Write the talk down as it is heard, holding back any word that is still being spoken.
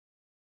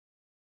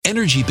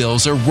energy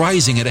bills are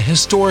rising at a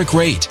historic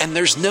rate, and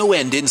there's no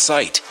end in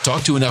sight.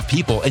 Talk to enough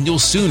people and you'll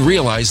soon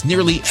realize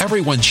nearly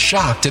everyone's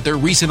shocked at their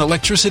recent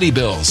electricity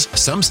bills.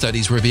 Some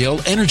studies reveal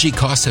energy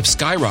costs have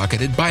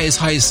skyrocketed by as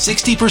high as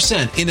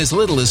 60% in as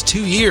little as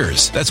 2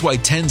 years. That's why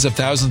tens of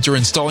thousands are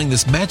installing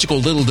this magical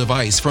little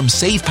device from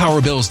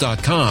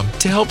SavePowerBills.com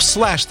to help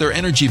slash their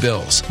energy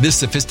bills. This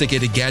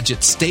sophisticated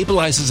gadget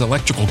stabilizes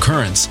electrical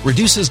currents,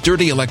 reduces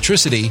dirty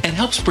electricity, and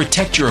helps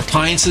protect your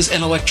appliances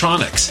and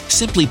electronics.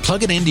 Simply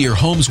plug it into your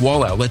home's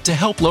wall outlet to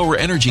help lower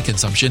energy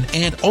consumption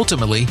and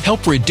ultimately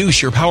help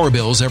reduce your power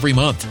bills every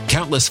month.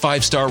 Countless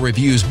 5-star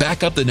reviews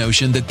back up the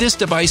notion that this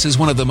device is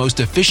one of the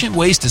most efficient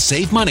ways to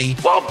save money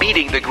while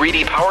beating the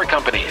greedy power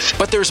companies.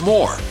 But there's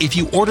more. If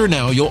you order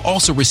now, you'll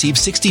also receive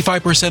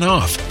 65%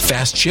 off,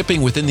 fast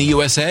shipping within the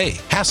USA,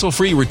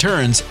 hassle-free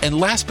returns, and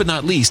last but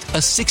not least, a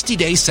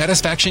 60-day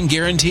satisfaction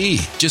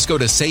guarantee. Just go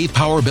to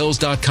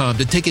SavePowerBills.com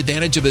to take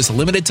advantage of this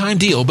limited time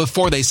deal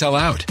before they sell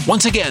out.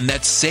 Once again,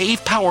 that's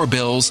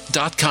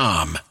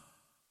SavePowerBills.com.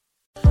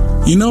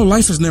 You know,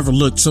 life has never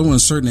looked so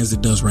uncertain as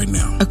it does right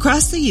now.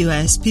 Across the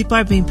U.S., people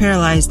are being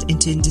paralyzed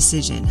into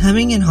indecision,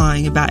 humming and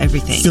hawing about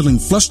everything. Feeling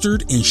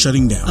flustered and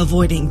shutting down.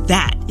 Avoiding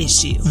that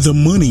issue. The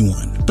money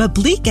one. But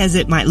bleak as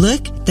it might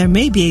look, there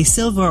may be a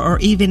silver or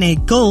even a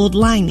gold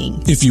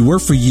lining. If you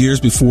worked for years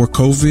before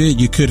COVID,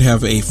 you could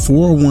have a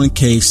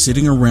 401k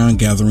sitting around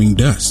gathering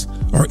dust.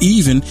 Or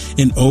even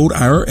an old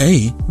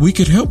IRA we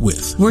could help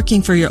with.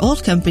 Working for your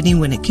old company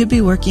when it could be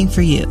working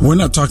for you. We're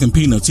not talking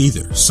peanuts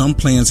either. Some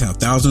plans have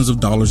thousands of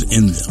dollars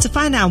in them. To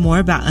find out more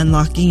about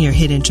unlocking your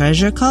hidden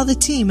treasure, call the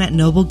team at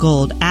Noble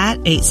Gold at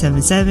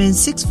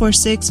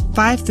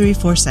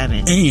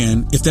 877-646-5347.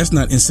 And if that's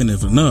not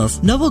incentive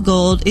enough, Noble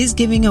Gold is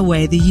giving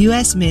away the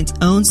U.S. Mint's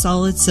own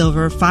solid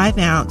silver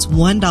 5-ounce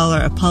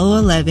 $1 Apollo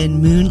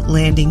 11 moon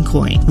landing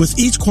coin. With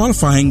each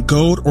qualifying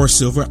gold or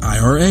silver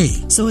IRA.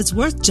 So it's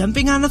worth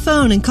jumping on the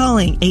phone and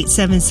calling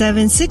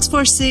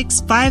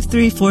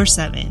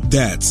 877-646-5347.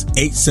 That's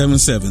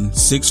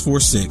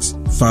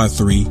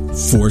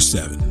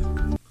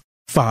 877-646-5347.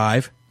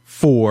 5,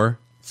 4,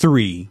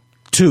 3,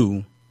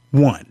 2,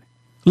 1.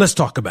 Let's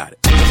talk about it.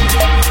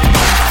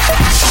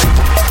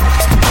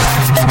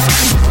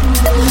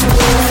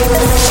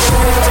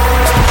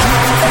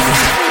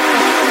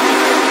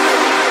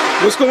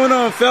 What's going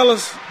on,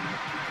 fellas?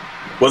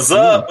 What's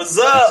up? What's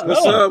up?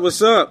 What's up?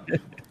 What's up?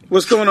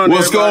 What's going on?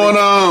 What's everybody? going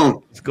on?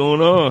 What's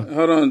going on?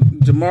 Hold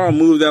on. Jamal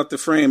moved out the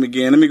frame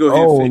again. Let me go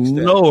ahead and fix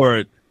that. Oh,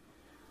 Lord.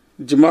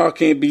 Jamal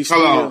can't be still.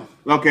 Hold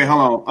on. Okay,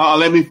 hold on.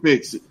 Let me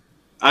fix it.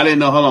 I didn't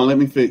know. Hold on. Let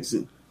me fix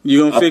it.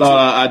 You gonna fix it?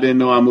 I didn't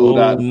know I moved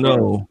out. Oh,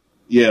 no.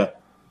 Yeah.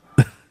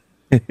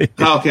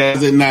 Okay,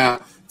 is it now?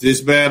 Is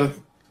this better?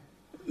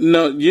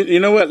 No, you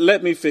know what?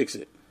 Let me fix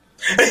it.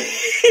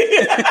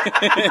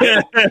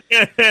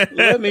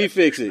 Let me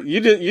fix it. You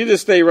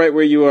just stay right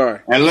where you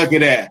are. And look at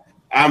that.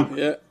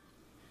 Yeah.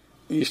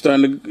 You're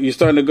starting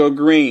to go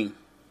green.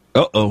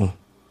 Uh-oh.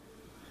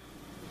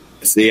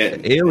 See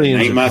it.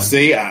 Aliens. Ain't my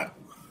see.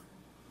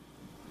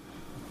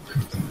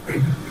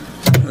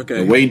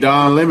 Okay. The way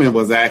Don Lemon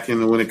was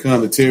acting when it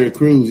comes to Terry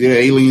Crews, yeah,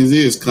 aliens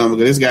is coming.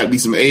 There's got to be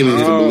some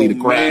aliens to believe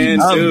the crap.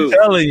 Man, I'm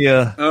telling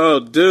you.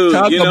 Oh, dude.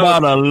 Talk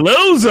about a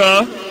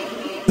loser.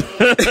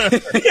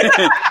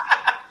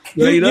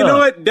 You know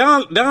what?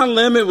 Don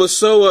Lemon was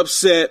so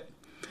upset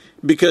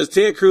because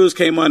Ted Cruz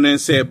came on there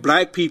and said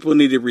black people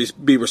need to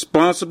be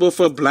responsible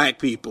for black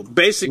people.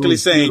 Basically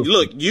saying,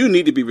 look, you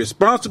need to be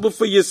responsible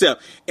for yourself.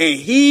 And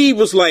he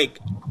was like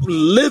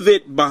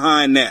livid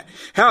behind that.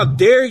 How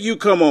dare you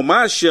come on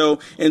my show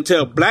and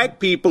tell black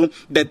people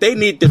that they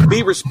need to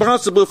be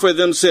responsible for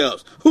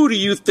themselves? Who do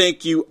you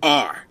think you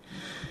are?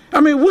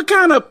 I mean, what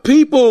kind of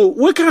people,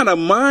 what kind of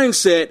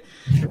mindset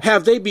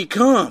have they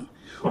become?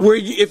 Where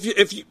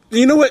if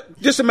you know what?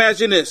 Just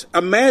imagine this.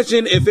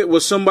 Imagine if it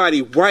was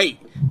somebody white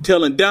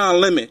telling Don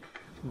Lemon,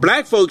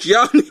 black folks,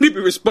 y'all need to be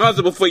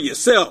responsible for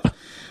yourself.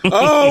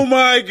 Oh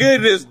my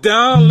goodness.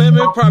 Don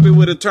Lemon probably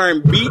would have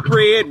turned beet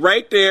red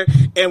right there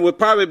and would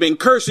probably have been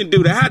cursing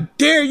dude. How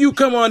dare you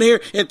come on here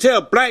and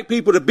tell black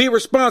people to be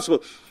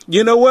responsible?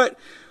 You know what?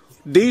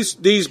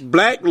 These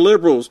black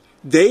liberals,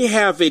 they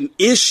have an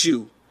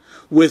issue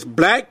with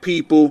black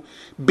people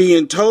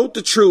being told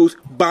the truth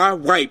by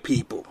white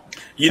people.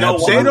 You know,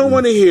 they don't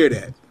want to hear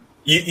that.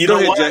 You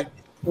know what? Jay.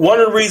 One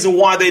of the reasons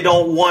why they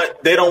don't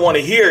want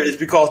to hear it is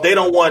because they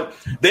don't want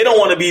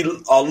to be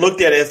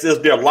looked at as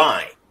if they're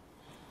lying.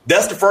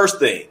 That's the first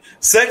thing.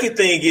 Second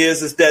thing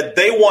is that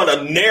they want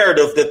a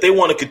narrative that they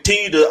want to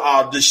continue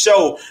to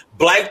show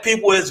black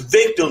people as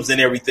victims and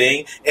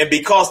everything, and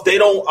because they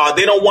don't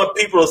want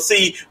people to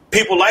see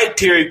people like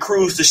Terry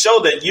Crews to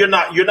show that you're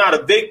not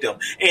a victim.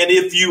 And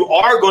if you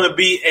are going to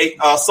be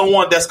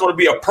someone that's going to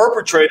be a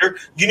perpetrator,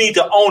 you need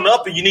to own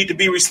up and you need to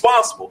be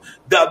responsible.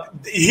 Don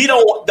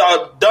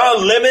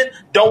Lemon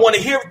don't want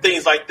to hear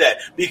things like that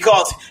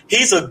because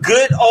he's a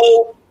good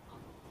old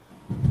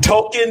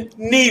token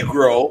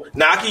Negro.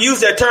 Now I can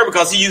use that term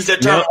because he used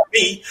that term on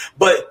me,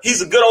 but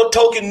he's a good old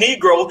token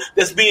Negro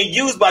that's being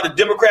used by the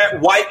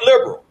Democrat white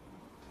liberal.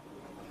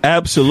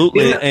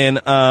 Absolutely. Yeah.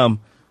 And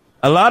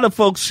a lot of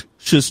folks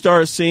should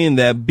start seeing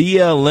that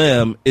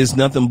BLM is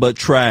nothing but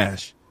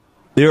trash.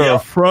 They're a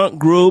front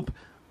group.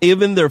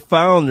 Even their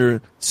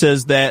founder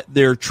says that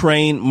they're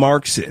trained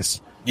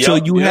Marxists. So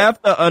you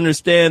have to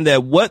understand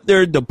that what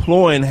they're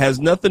deploying has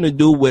nothing to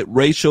do with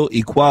racial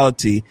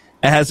equality.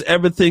 It has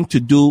everything to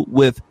do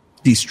with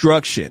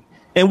destruction.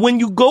 And when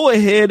you go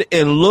ahead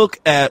and look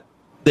at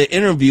the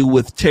interview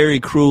with Terry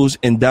Crews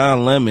and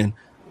Don Lemon,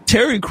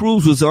 Terry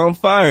Crews was on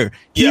fire.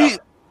 He,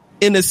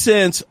 in a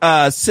sense,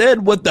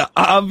 said what the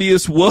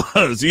obvious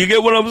was. You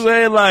get what I'm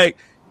saying? Like,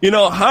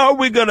 how are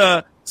we going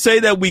to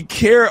say that we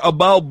care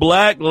about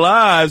black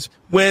lives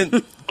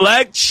when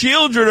black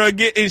children are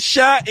getting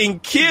shot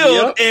and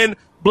killed and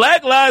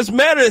Black Lives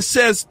Matter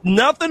says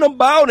nothing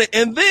about it?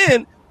 And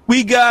then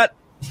we got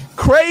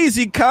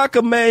crazy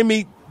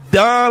cockamamie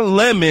Don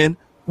Lemon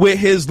with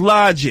his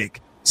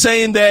logic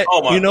saying that,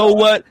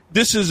 what,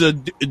 this is a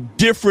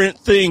different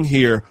thing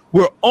here.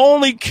 We're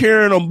only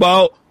caring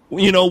about,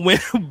 when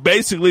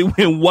basically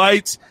when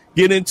whites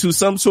get into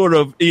some sort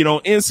of,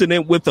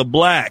 incident with a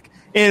black.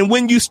 And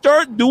when you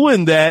start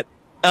doing that,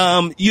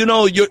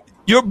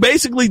 you're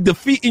basically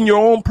defeating your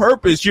own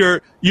purpose.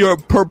 You're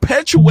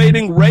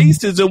perpetuating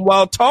racism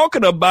while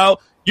talking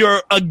about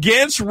you're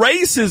against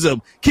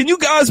racism. Can you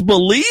guys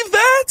believe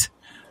that?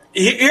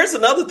 Here's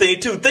another thing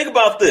too. Think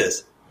about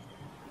this.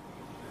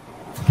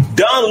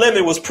 Don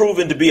Lemon was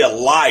proven to be a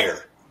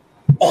liar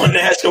on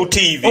national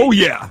TV. Oh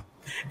yeah.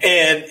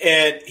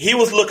 And he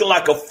was looking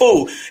like a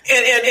fool.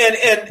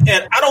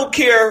 And I don't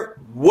care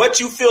what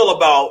you feel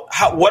about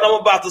what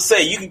I'm about to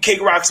say. You can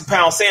kick rocks and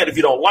pound sand if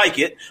you don't like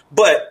it.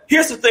 But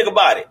here's the thing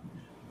about it.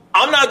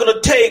 I'm not going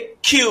to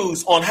take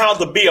cues on how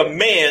to be a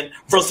man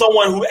from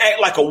someone who act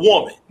like a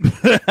woman.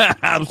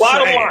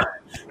 Bottom line,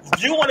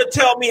 if you want to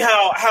tell me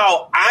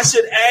how I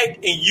should act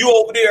and you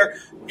over there,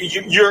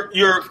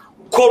 you're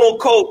quote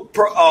unquote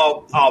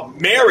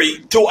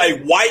married to a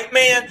white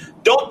man,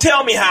 don't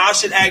tell me how I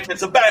should act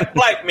as a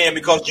black man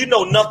because you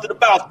know nothing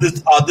about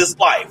this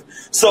life.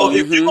 So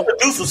if you're going to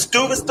do some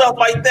stupid stuff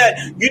like that,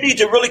 you need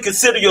to really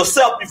consider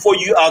yourself before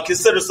you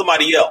consider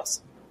somebody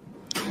else.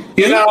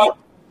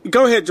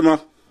 Go ahead,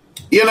 Jamal.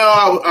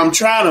 I'm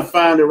trying to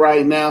find it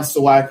right now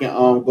so I can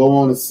go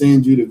on and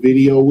send you the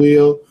video,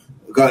 Will.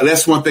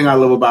 That's one thing I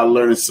love about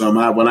learning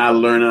something. When I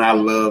learn it, I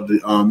love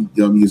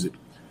the music.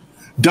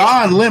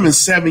 Don Lemon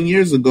 7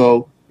 years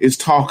ago is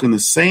talking the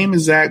same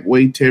exact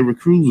way Terry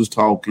Crews was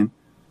talking,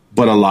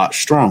 but a lot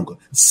stronger.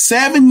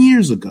 7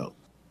 years ago,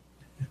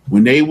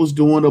 when they was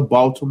doing the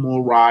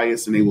Baltimore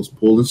riots and they was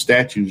pulling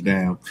statues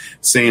down,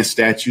 saying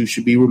statues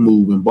should be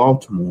removed in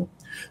Baltimore,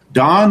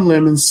 Don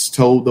Lemon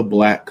told the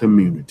black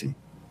community,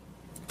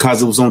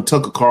 because it was on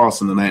Tucker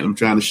Carlson tonight. I'm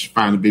trying to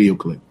find a video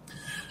clip.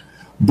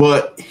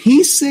 But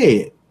he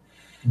said,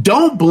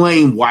 don't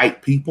blame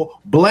white people.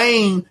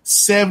 Blame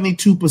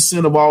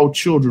 72% of all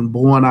children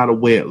born out of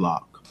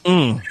wedlock.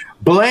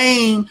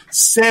 Blame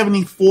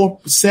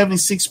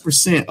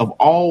 76% of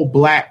all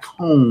black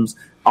homes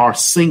are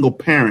single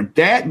parent.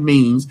 That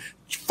means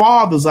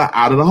fathers are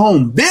out of the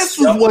home. This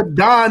is what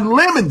Don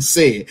Lemon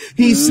said.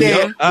 He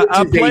said,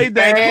 I played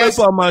that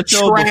clip on my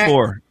show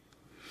before,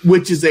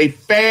 which is a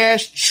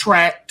fast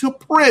track to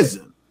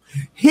prison.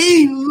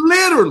 He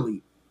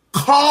literally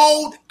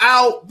called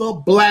out the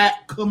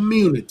black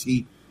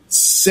community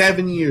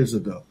 7 years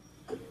ago.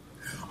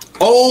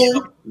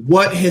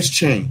 What has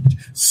changed?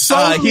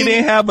 He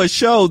didn't have a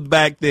show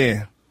back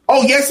then.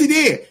 Oh, yes, he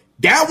did.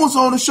 That was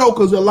on the show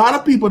because a lot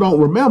of people don't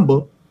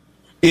remember.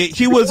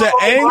 He was an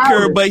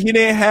anchor, but he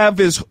didn't have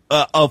his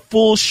a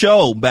full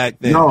show back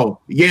then. No,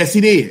 yes, he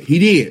did. He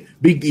did.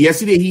 Yes,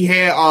 he did. He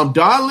had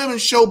Don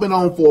Lemon's show been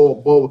on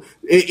for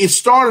it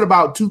started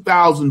about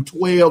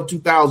 2012,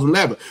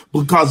 2011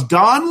 because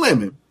Don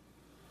Lemon,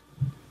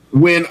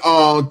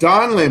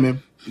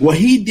 what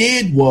he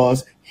did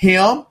was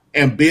him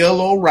and Bill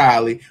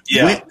O'Reilly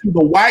went to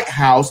the White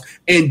House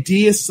and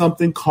did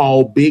something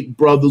called Big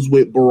Brothers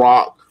with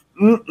Barack.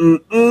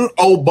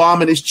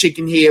 Obama and his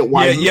chicken head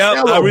wife.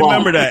 I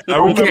remember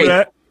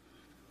that.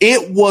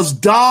 It was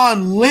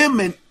Don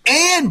Lemon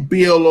and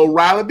Bill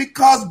O'Reilly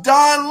because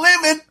Don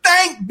Lemon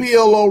thanked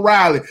Bill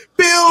O'Reilly.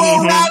 Bill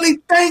O'Reilly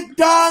thanked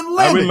Don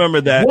Lemon. I remember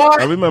that. What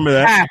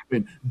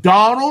happened?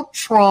 Donald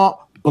Trump,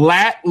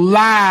 Black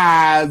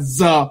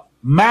Lives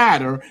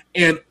Matter,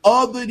 and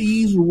other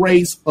these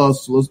race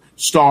hustlers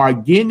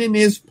start getting in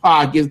his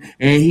pockets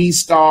and he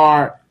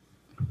start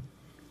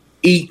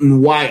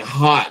eating white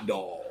hot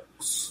dogs.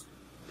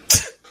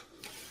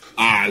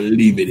 I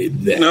leave it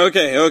at that.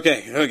 Okay. I'm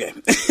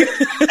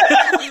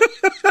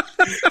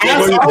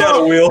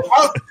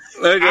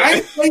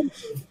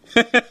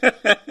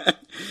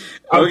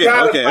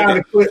trying to find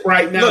a clip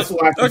right now.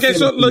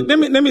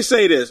 Let me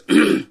say this.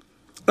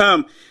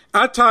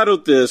 I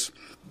titled this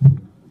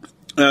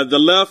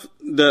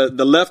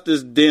the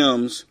leftist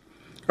Dems,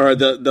 or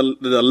the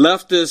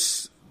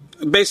leftist,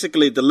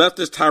 basically the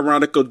leftist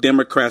tyrannical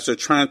Democrats are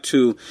trying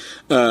to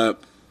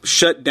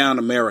shut down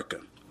America.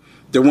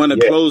 They want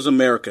to close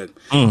America.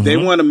 They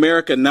want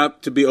America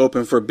not to be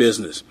open for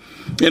business.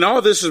 And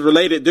all this is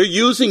related. They're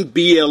using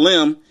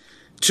BLM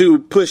to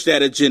push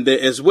that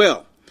agenda as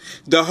well.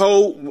 The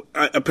whole,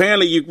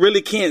 apparently you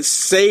really can't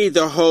say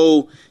the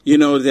whole,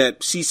 that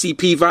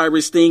CCP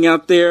virus thing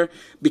out there,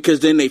 because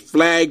then they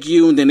flag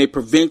you and then they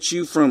prevent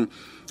you from,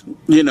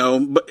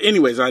 but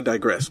anyways, I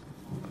digress.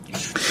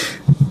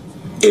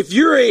 If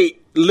you're a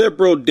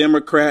liberal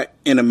Democrat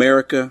in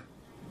America,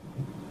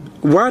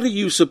 why do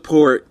you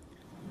support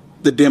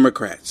the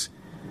Democrats?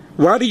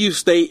 Why do you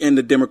stay in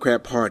the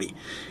Democrat Party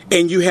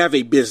and you have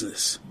a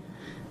business?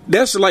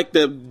 That's like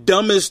the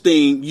dumbest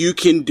thing you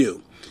can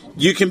do.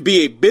 You can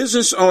be a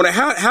business owner.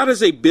 How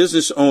does a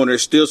business owner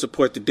still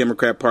support the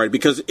Democrat Party?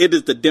 Because it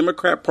is the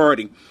Democrat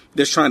Party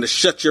that's trying to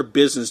shut your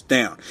business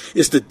down.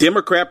 It's the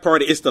Democrat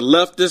Party. It's the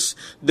leftists,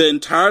 the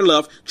entire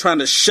left, trying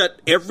to shut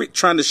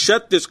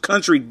this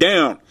country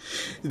down.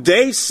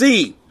 They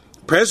see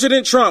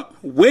President Trump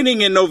winning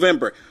in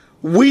November.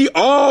 We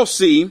all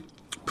see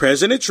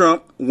President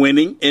Trump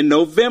winning in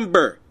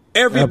November.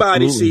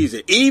 Everybody sees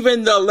it.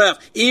 Even the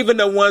left, even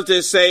the ones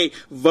that say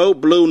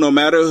vote blue no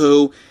matter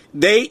who,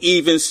 they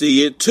even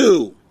see it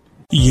too.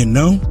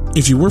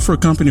 If you worked for a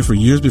company for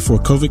years before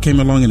COVID came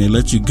along and they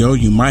let you go,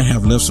 you might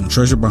have left some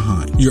treasure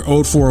behind. Your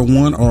old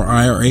 401 or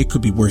IRA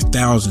could be worth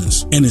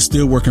thousands, and it's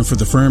still working for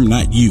the firm,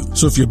 not you.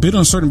 So if you're a bit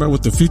uncertain about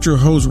what the future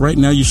holds right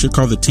now, you should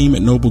call the team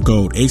at Noble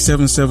Gold,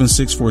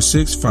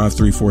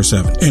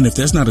 877-646-5347. And if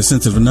that's not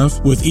incentive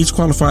enough, with each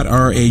qualified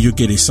IRA, you'll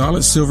get a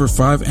solid silver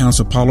 5-ounce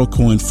Apollo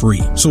coin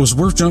free. So it's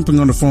worth jumping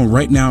on the phone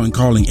right now and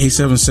calling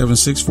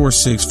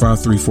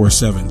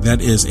 877-646-5347. That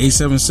is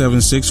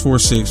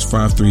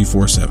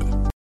 877-646-5347.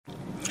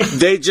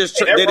 They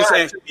just ask,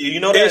 that?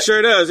 It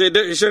sure does.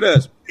 It sure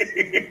does.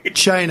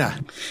 China.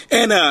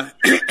 And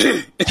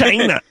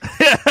China.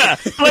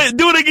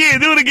 Do it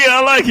again.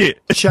 I like it.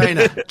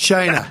 China.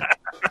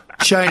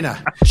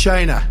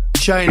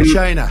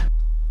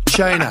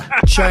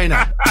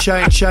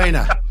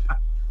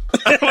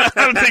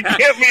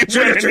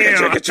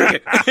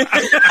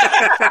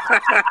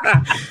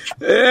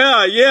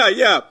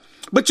 Yeah.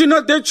 But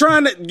they're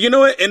trying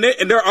to,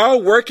 and they're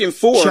all working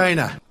for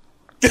China.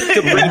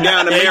 To bring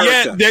down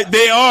America. Yeah,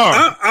 they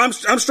are. I'm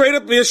straight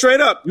up. You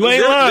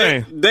ain't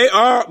lying. They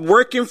are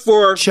working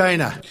for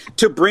China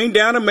to bring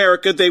down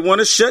America. They want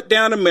to shut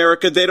down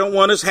America. They don't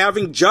want us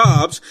having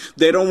jobs.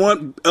 They don't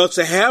want us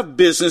to have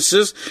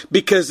businesses,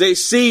 because they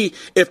see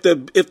if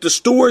the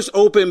stores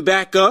open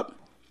back up,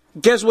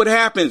 guess what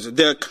happens?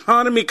 The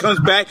economy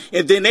comes back,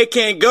 and then they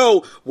can't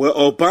go, well,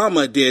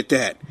 Obama did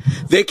that.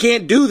 They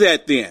can't do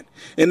that then.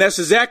 And that's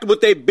exactly what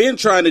they've been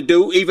trying to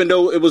do, even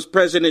though it was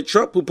President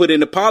Trump who put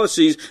in the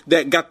policies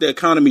that got the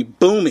economy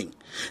booming,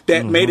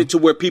 that made it to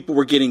where people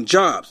were getting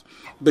jobs.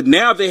 But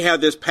now they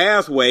have this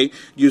pathway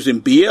using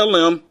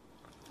BLM,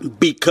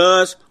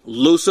 because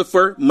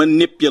Lucifer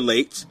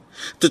manipulates,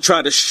 to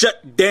try to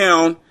shut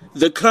down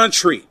the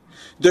country.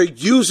 They're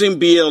using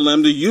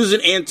BLM. They're using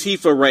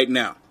Antifa right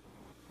now.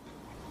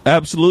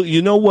 Absolutely.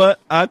 You know what?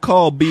 I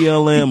call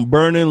BLM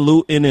burning,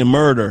 looting, and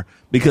murder,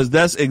 because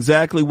that's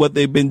exactly what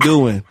they've been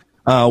doing.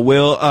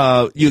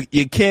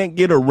 You can't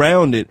get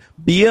around it.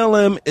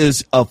 BLM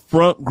is a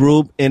front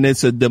group, and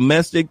it's a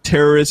domestic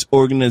terrorist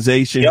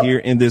organization here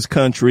in this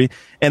country.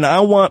 And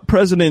I want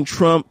President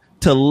Trump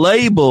to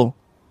label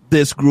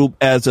this group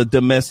as a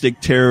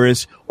domestic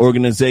terrorist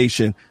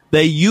organization.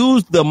 They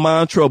use the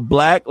mantra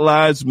Black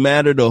Lives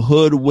Matter to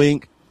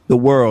hoodwink the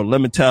world.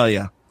 Let me tell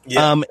you.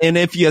 Yeah. And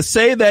if you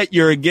say that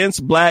you're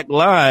against Black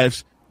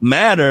Lives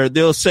Matter,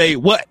 they'll say,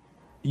 what?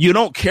 You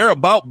don't care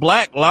about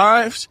Black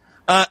lives?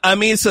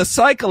 It's a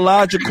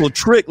psychological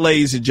trick,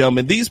 ladies and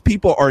gentlemen. These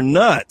people are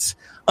nuts.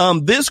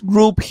 This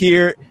group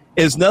here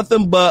is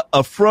nothing but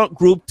a front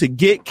group to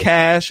get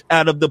cash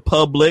out of the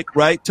public,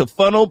 right? To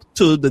funnel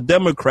to the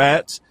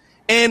Democrats.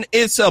 And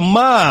it's a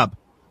mob.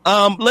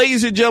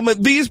 Ladies and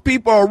gentlemen, these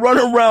people are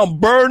running around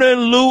burning,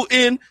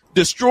 looting,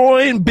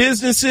 destroying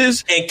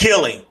businesses. And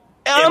killing.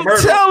 I'm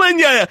telling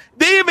you,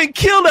 they even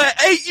killed an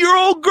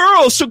 8-year-old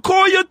girl,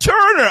 Sequoia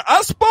Turner.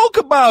 I spoke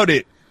about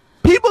it.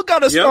 People got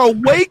to start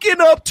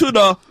waking up to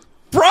the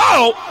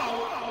fraud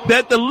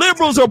that the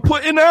liberals are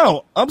putting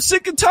out. I'm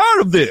sick and tired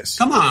of this.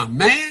 Come on,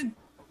 man.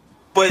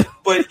 But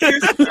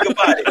here's the thing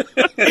about it.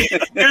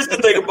 Here's the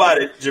thing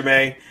about it,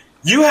 Jermaine.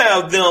 You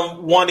have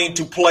them wanting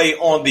to play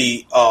on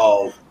the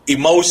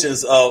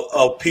emotions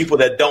of people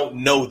that don't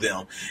know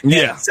them. And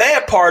the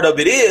sad part of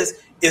it is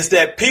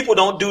that people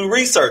don't do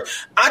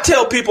research. I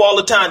tell people all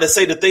the time that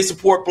say that they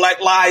support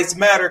Black Lives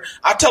Matter.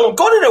 I tell them,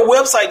 go to their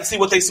website and see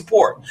what they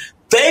support.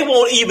 They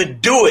won't even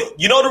do it.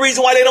 You know the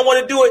reason why they don't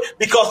want to do it?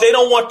 Because they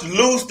don't want to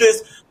lose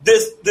this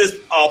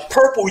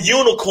purple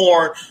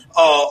unicorn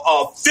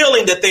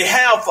feeling that they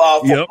have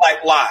for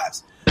Black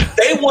lives.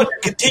 They want to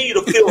continue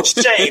to feel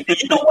shame.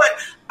 And you know what?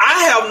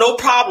 I have no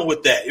problem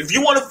with that. If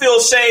you want to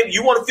feel shame,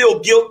 you want to feel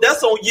guilt,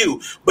 that's on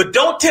you. But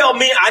don't tell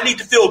me I need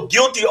to feel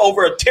guilty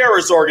over a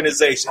terrorist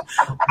organization.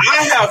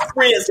 I have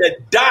friends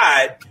that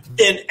died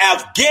in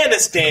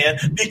Afghanistan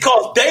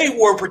because they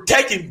were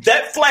protecting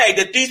that flag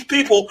that these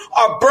people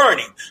are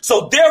burning.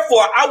 So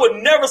therefore, I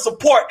would never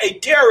support a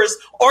terrorist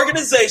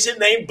organization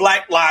named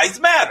Black Lives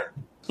Matter.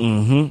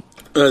 Mm-hmm.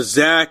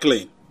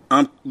 Exactly.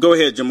 Go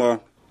ahead,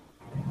 Jamal.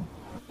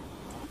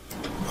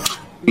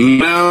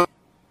 Now,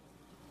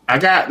 I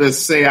got to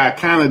say I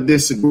kind of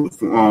disagree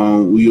with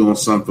you on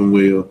something,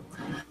 Will.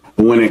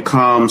 When it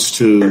comes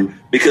to,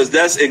 because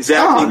that's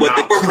exactly what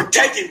they were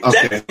protecting.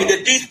 Okay.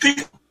 That these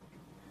people.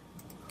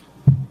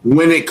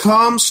 When it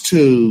comes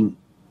to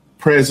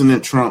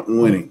President Trump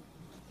winning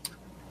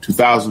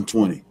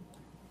 2020,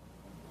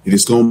 it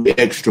is going to be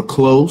extra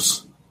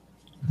close,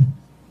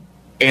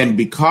 and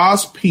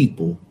because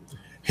people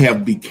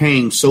have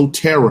become so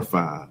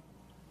terrified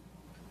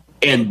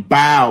and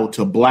bowed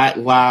to Black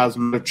Lives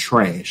Matter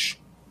trash,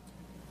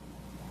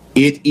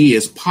 it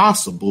is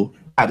possible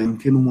Biden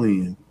can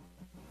win.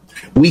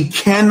 We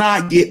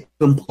cannot get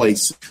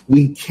complacent.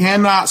 We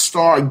cannot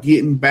start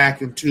getting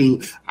back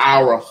into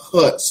our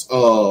huts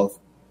of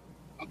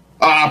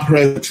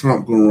President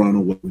Trump going to run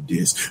away with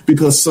this,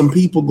 because some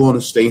people going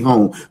to stay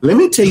home. Let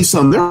me tell you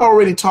something. They're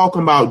already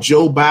talking about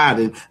Joe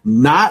Biden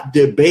not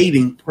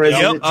debating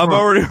President Trump. I've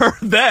already heard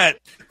that.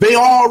 They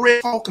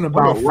already talking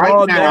about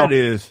right now. That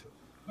is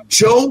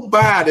Joe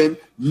Biden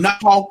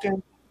not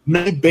talking,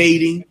 not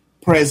debating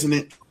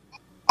President Trump.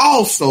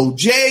 Also,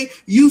 Jay,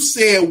 you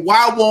said,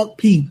 why won't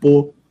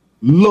people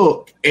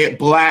look at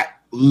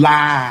Black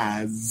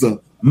Lives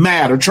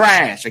Matter?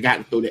 Trash. I got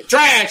to throw that.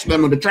 Trash. Let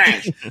me the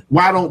trash.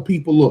 Why don't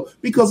people look?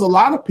 Because a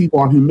lot of people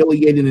are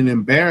humiliated and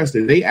embarrassed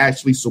that they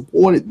actually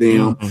supported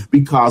them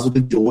because of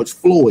the George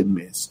Floyd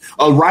mess.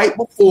 Right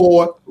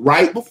before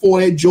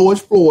that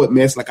George Floyd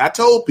mess, like I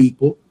told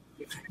people,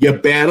 you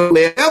better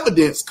let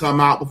evidence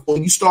come out before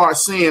you start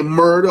saying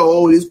murder,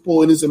 this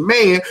boy is a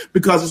man,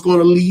 because it's going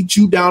to lead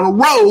you down a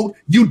road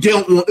you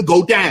don't want to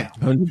go down.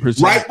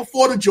 100%. Right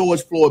before the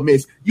George Floyd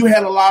mess, you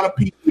had a lot of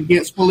people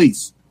against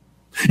police.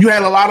 You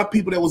had a lot of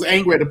people that was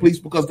angry at the police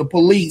because the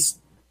police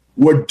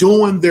were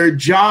doing their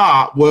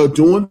job,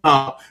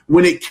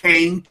 when it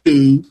came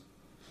to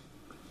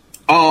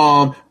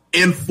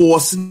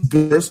enforcing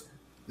guns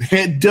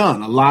had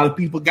done. A lot of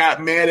people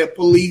got mad at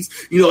police.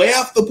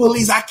 F the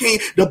police.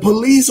 The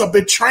police are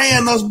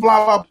betraying us,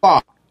 blah, blah,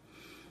 blah.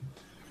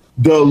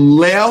 The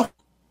left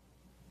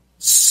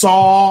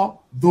saw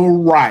the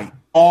right,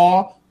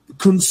 all the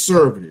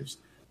conservatives,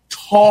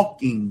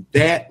 talking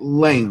that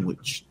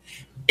language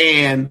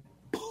and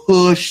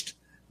pushed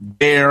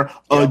their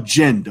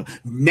agenda.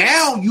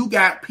 Now you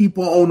got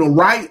people on the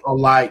right are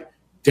like,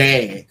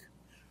 dang,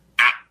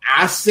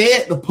 I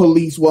said the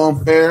police were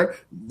unfair.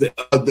 They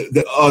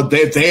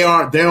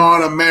aren't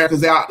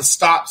Americans. They ought to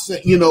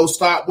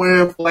stop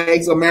wearing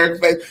flags, American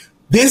flags.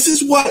 This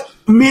is what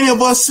many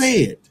of us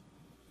said.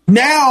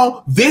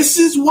 Now, this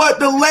is what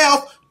the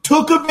left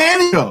took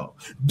advantage of.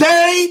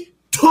 They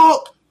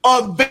took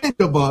advantage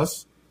of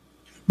us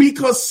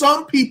because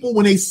some people,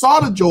 when they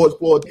saw the George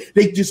Floyd,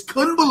 they just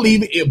couldn't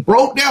believe it. It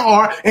broke their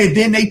heart, and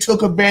then they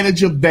took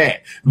advantage of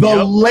that.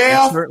 The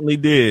left certainly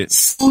did.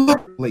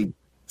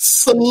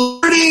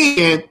 Slid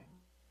in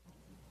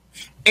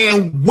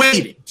and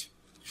waited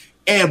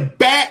and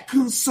backed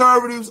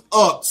conservatives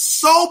up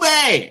so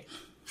bad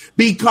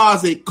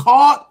because it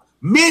caught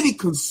many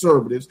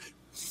conservatives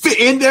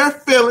in their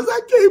feelings.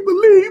 I can't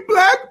believe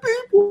Black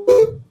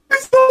people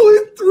is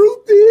going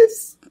through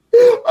this.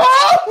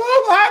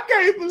 Oh, I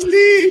can't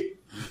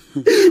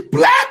believe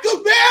Black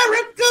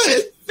America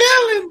is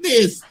feeling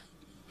this.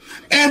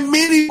 And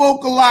many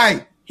folk are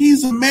like,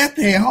 he's a meth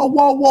head.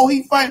 Whoa,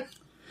 he fight.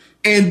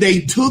 And they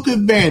took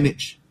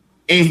advantage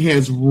and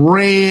has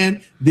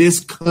ran this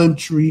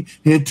country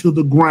into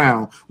the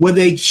ground, where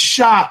they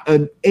shot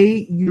an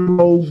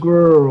 8-year-old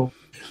girl.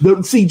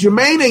 See,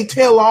 Jermaine ain't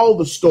tell all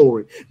the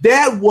story.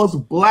 That was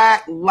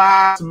Black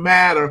Lives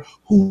Matter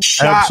who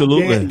shot that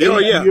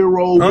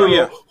 8-year-old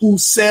girl who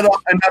set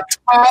up an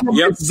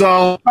autonomous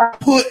zone,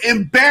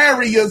 putting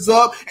barriers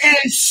up,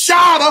 and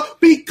shot her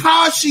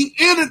because she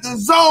entered the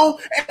zone.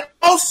 And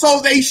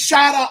also they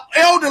shot an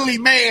elderly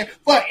man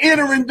for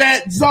entering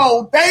that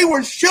zone. They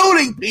were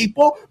shooting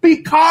people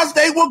because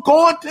they were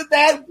going to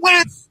that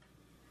west.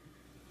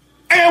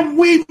 And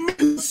we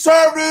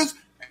conservatives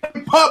and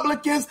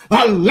Republicans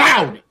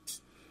allowed it.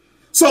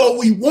 So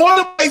we want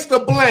to place the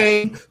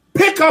blame.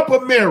 Pick up a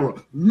mirror.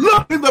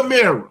 Look in the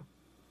mirror.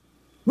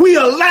 We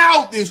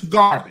allowed this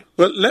garbage.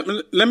 Well,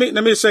 let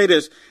me say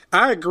this.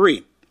 I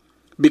agree,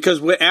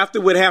 because after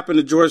what happened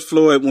to George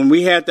Floyd, when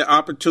we had the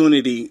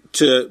opportunity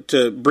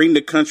to bring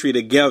the country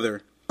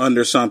together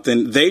under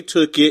something, they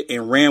took it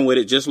and ran with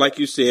it, just like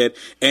you said,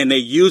 and they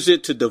used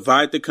it to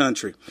divide the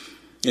country.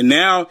 And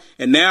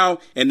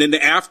then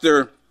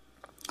after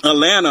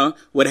Atlanta,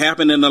 what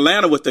happened in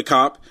Atlanta with the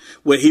cop,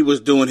 where he was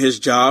doing his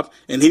job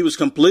and he was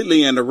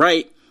completely in the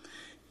right.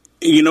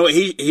 He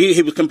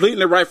was completely in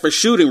the right for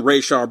shooting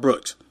Rayshard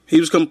Brooks. He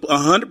was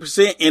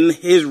 100% in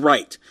his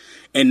right.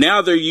 And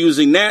now they're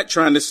using that,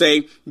 trying to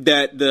say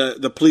that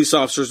the police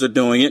officers are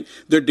doing it.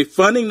 They're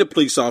defunding the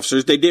police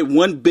officers. They did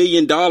 $1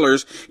 billion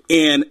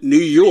in New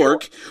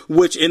York,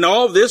 which in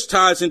all this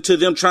ties into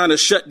them trying to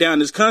shut down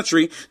this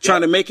country,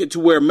 trying to make it to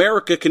where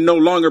America can no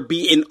longer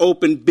be in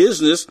open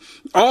business.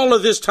 All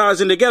of this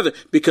ties in together,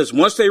 because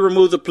once they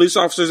remove the police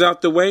officers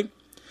out the way,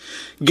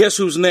 Guess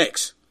who's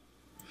next?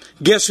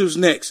 Guess who's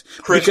next?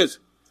 Because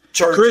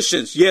Church.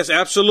 Christians, yes,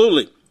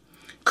 absolutely.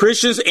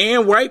 Christians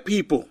and white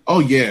people. Oh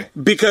yeah.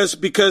 Because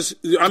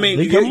I mean,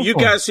 you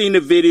guys seen the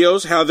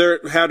videos how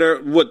they're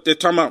what they're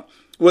talking about.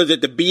 Was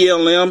it the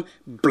BLM,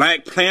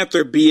 Black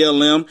Panther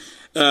BLM,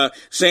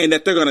 saying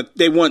that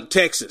they want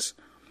Texas?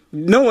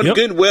 Knowing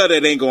good and well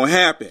that ain't gonna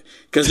happen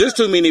because there's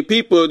too many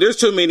people. There's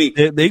too many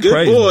good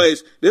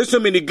boys. There's too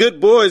many good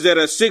boys that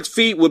are 6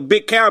 feet with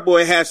big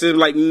cowboy hats. And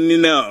like,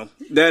 no,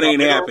 that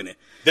ain't happening.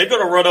 They're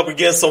going to run up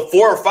against some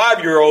 4 or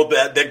 5 year olds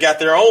that got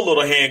their own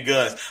little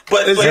handguns.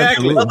 But here's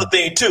another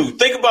thing too.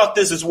 Think about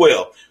this as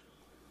well.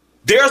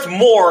 There's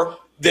more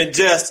than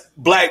just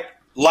Black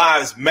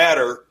Lives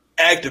Matter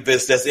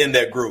activists that's in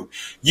that group.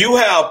 You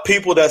have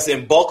people that's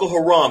in Boko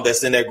Haram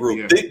that's in that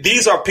group. Yeah.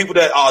 These are people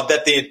that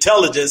the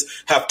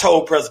intelligence have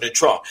told President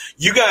Trump.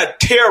 You got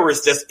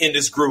terrorists that's in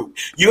this group.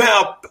 You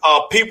have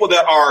people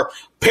that are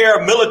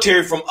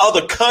paramilitary from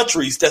other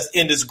countries that's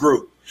in this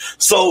group.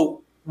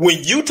 So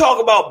when you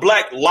talk about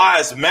Black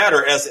Lives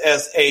Matter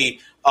as a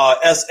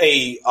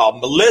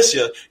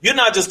militia, you're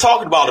not just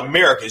talking about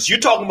Americans. You're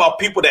talking about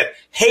people that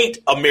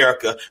hate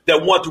America,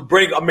 that want to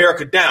bring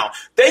America down.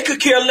 They could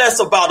care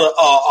less about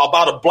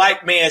a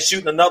black man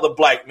shooting another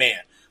black man.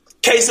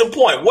 Case in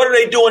point, what are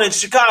they doing in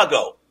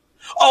Chicago?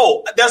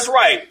 Oh, that's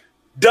right.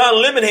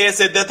 Don Lemonhead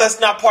said that's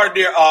not part of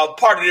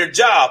their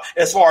job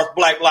as far as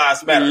Black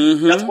Lives Matter.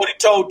 Mm-hmm. That's what he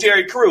told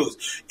Terry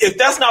Crews. If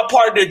that's not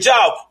part of their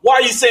job, why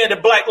are you saying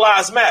that Black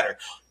Lives Matter?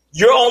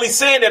 You're only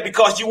saying that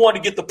because you want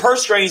to get the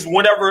purse strings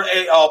whenever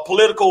a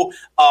political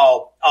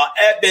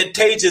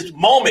advantageous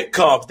moment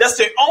comes. That's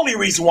the only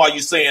reason why you're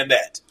saying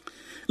that.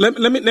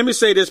 Let me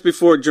say this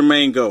before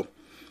Jermaine go.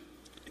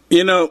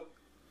 You know,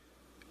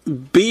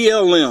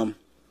 BLM,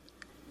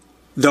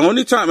 the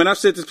only time, and I've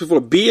said this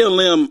before,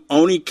 BLM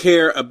only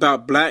care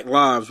about Black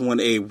lives when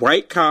a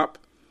white cop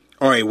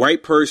or a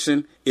white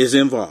person is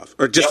involved,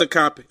 or just a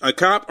cop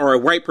or a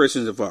white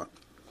person is involved.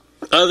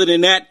 Other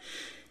than that,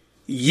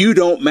 you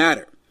don't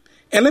matter.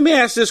 And let me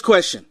ask this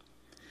question.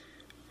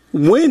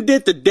 When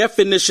did the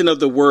definition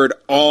of the word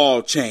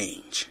all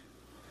change?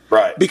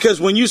 Right. Because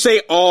when you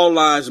say all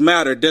lives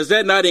matter, does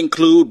that not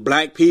include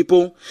black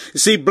people?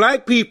 See,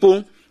 black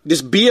people,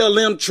 this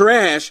BLM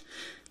trash,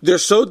 they're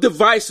so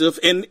divisive.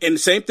 And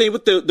same thing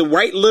with the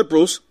white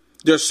liberals.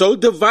 They're so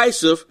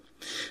divisive.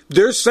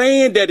 They're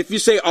saying that if you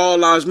say all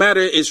lives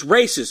matter, it's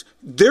racist.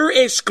 They're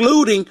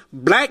excluding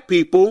black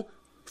people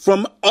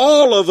from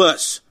all of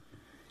us.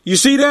 You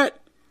see that?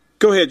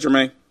 Go ahead,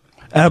 Jermaine.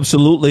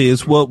 Absolutely.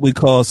 It's what we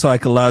call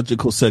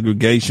psychological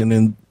segregation.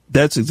 And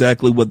that's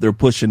exactly what they're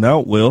pushing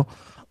out, Will.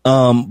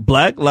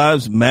 Black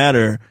Lives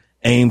Matter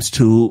aims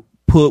to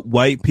put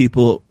white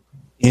people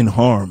in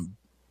harm.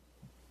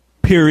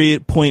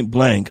 Period. Point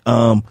blank.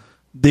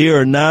 They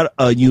are not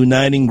a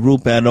uniting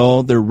group at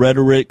all. Their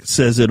rhetoric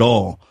says it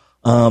all.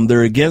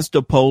 They're against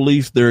the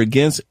police. They're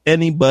against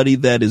anybody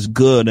that is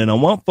good. And I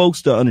want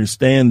folks to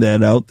understand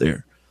that out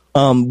there.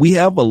 We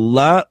have a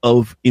lot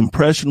of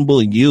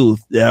impressionable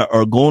youth that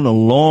are going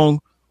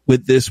along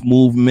with this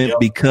movement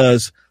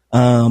because,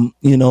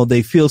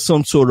 they feel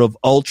some sort of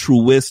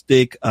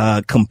altruistic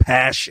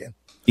compassion.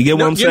 You get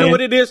what I'm saying? You know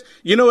what it is?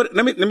 You know what?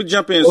 Let me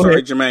jump in.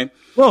 Sorry, Jermaine.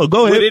 Well,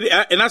 go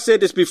ahead. And I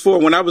said this before,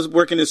 when I was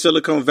working in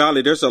Silicon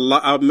Valley, there's a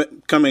lot,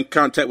 I've come in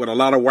contact with a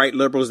lot of white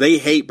liberals. They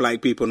hate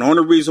black people. And the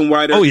only reason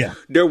why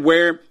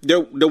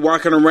they're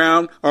walking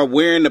around or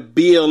wearing the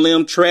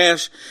BLM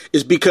trash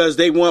is because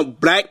they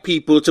want black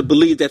people to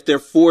believe that they're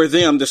for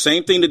them. The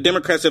same thing the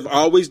Democrats have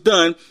always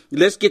done.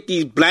 Let's get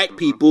these black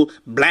people,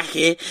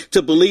 blackhead,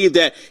 to believe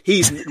that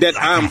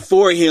I'm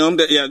for him.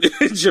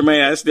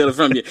 Jermaine, I steal it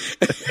from you.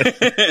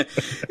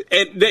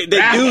 And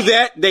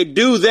they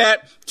do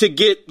that to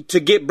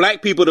get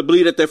black people to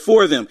believe that they're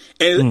for them.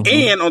 And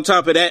and on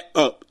top of that,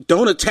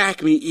 don't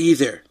attack me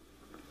either.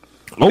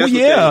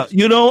 That's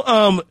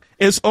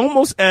it's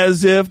almost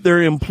as if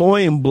they're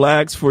employing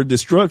blacks for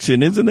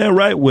destruction. Isn't that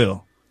right,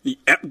 Will?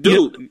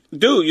 Dude,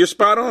 you're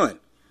spot on.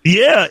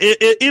 Yeah,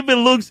 it even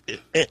looks,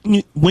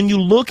 when you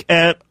look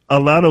at a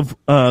lot of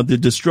the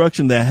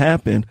destruction that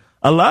happened,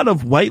 a lot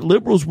of white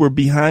liberals were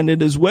behind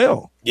it as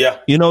well. Yeah.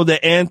 The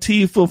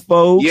Antifa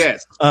folks,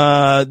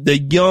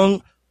 the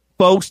young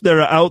folks that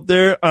are out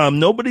there,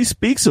 nobody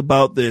speaks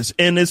about this.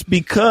 And it's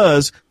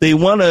because they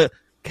want to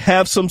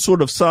have some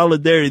sort of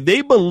solidarity.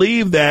 They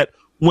believe that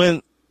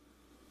when,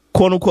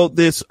 quote unquote,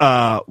 this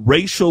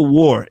racial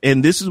war,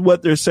 and this is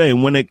what they're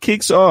saying, when it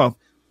kicks off,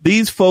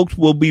 these folks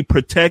will be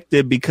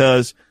protected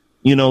because,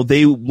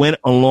 they went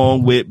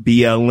along with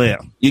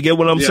BLM. You get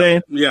what I'm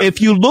saying? Yeah.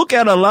 If you look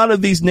at a lot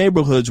of these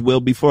neighborhoods, Will,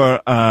 before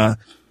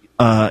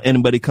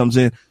anybody comes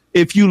in,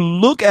 if you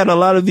look at a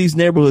lot of these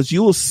neighborhoods,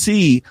 you will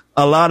see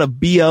a lot of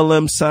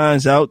BLM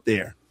signs out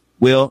there,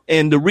 Will.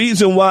 And the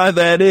reason why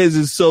that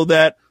is so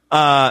that,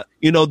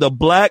 the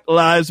Black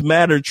Lives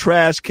Matter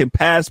trash can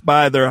pass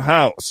by their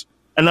house.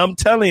 And I'm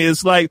telling you,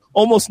 it's like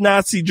almost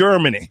Nazi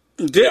Germany.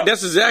 Yeah.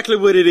 That's exactly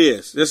what it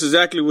is.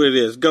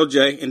 Go,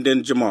 Jay, and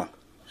then Jamal.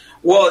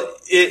 Well,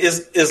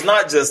 it's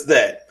not just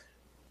that.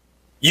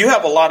 you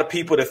have a lot of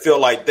people that feel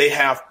like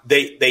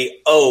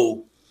they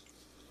owe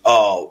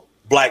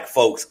black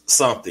folks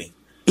something.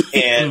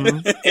 And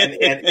and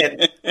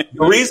the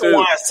reason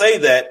why I say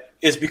that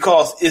is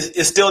because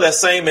it's still that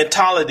same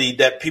mentality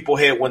that people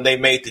had when they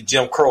made the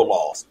Jim Crow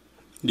laws.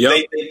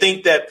 Yep. They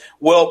think that,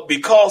 well,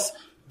 because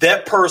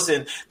that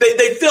person,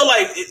 they feel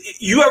like,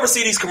 you ever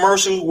see these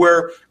commercials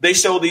where they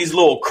show these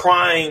little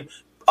crying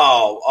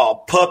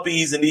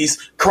puppies and these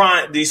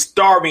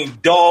starving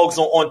dogs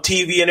on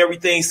TV and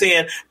everything,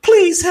 saying,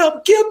 please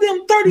help, give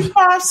them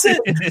 35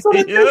 cents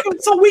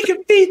so we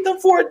can feed them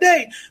for a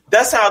day.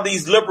 That's how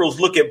these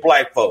liberals look at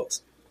black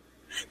folks.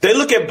 They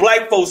look at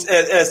black folks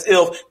as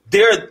if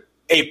they're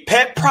a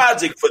pet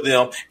project for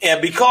them,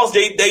 and because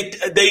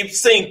they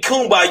sing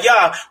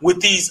kumbaya with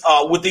these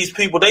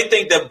people, they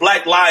think that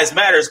Black Lives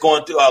Matter is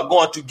going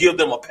to give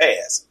them a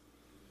pass.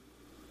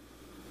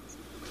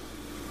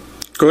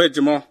 Go ahead,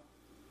 Jamal.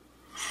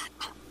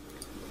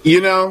 You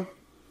know,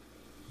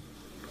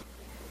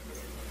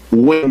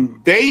 when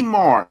they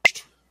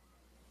marched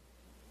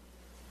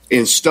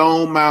in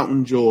Stone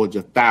Mountain,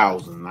 Georgia,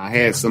 1,000, I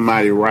had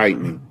somebody write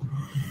me,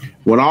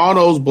 when all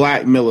those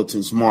black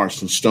militants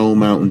marched in Stone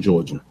Mountain,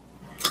 Georgia,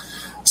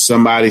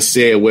 somebody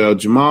said, well,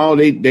 Jamal,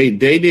 they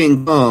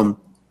didn't come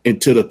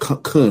into the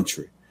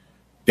country.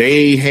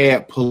 They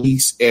had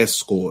police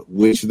escort,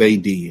 which they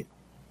did.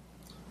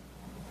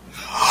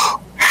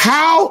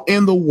 How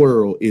in the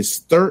world is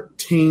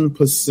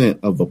 13%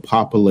 of the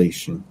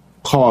population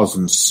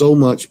causing so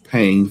much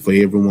pain for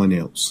everyone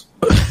else?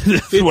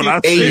 That's what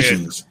I said.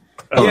 Asians.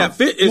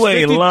 You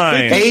ain't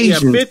lying.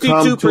 Asians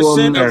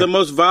 52% of the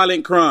most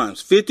violent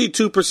crimes.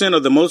 52%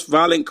 of the most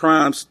violent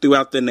crimes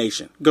throughout the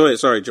nation. Go ahead.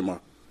 Sorry, Jamal.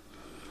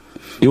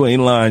 You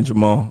ain't lying,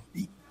 Jamal.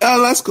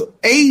 Let's go.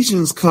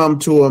 Asians come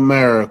to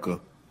America,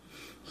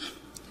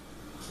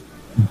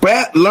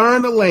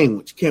 learn the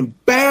language, can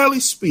barely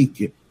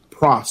speak it,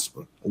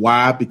 prosper.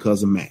 Why?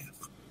 Because of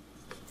math.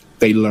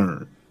 They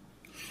learn.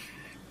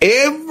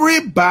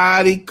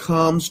 Everybody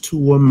comes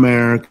to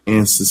America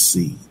and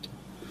succeed.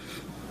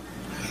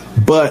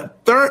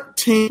 But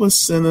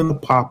 13% of the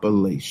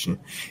population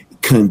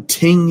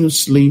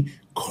continuously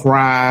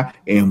cry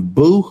and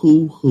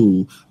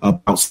boo-hoo-hoo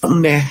about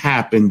something that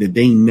happened that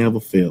they never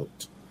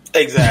felt.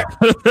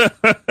 Exactly.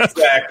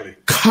 Exactly.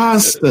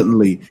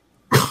 Constantly.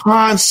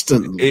 Our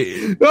ancestors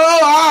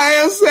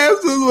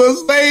were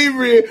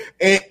slavery.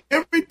 And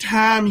every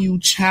time you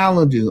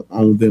challenge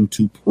on them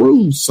to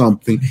prove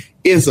something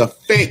is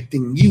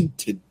affecting you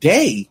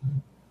today,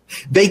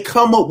 they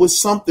come up with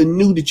something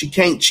new that you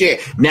can't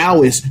check.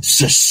 Now it's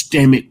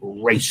systemic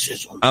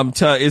racism. I'm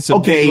telling you, it's a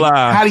big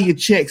lie. How do you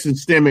check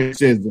systemic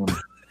racism?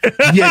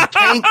 You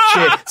can't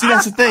check. See,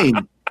 that's the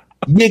thing.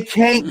 You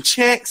can't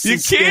check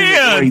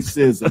systemic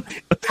racism.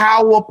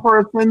 How a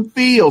person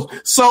feels.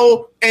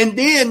 So, and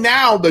then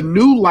now the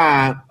new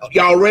line,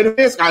 y'all ready for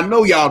this? I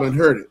know y'all done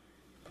heard it.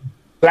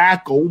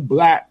 Black on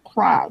black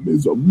crime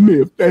is a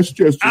myth. That's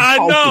just a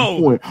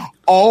talking point.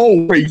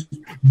 All races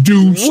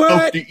do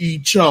stuff to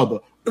each other.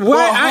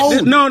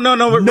 What? No. Wait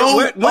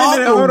a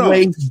minute, hold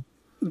on.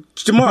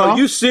 Jamal, are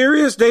you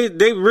serious?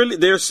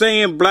 They're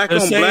saying black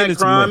on black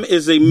crime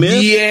is a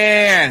myth?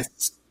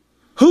 Yes.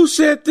 Who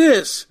said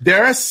this?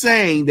 They're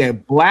saying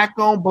that black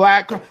on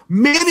black crime.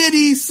 Many of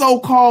these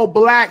so-called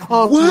black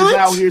hustlers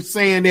out here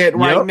saying that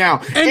right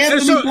now.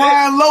 Anthony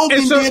Brian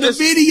Logan did a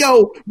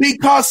video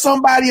because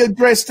somebody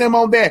addressed him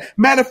on that.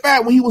 Matter of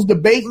fact, when he was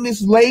debating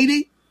this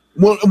lady,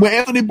 when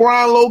Anthony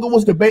Brian Logan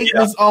was debating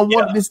this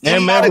woman,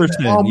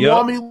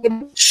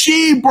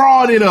 she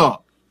brought it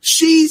up.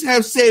 She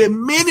have said that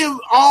many of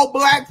all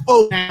black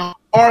folks now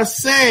are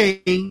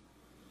saying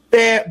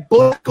that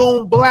black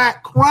on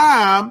black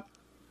crime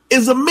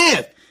is a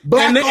myth.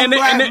 Black on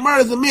black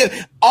murder is a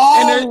myth.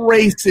 All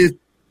races.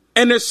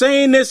 And they're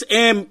saying this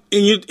and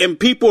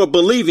people are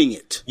believing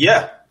it.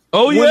 Yeah.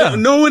 Oh, yeah.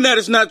 Knowing that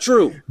it's not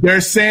true.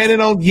 They're saying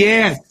it on,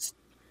 yes.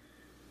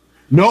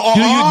 No,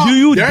 do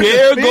you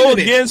dare go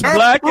against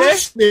black?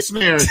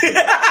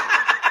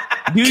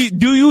 Do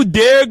you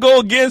dare go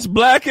against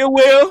black and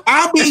Will?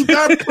 I mean,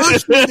 they're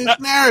pushing this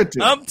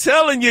narrative. I'm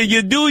telling you,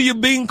 you're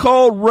being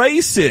called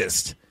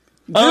racist.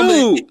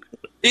 Dude.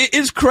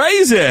 It's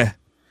crazy.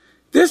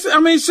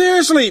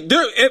 Seriously,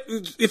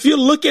 if you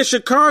look at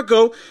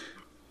Chicago,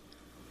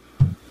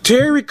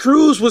 Terry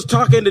Crews was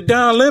talking to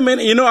Don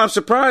Lemon. And, I'm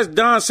surprised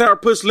Don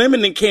Sourpuss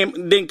Lemon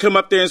didn't come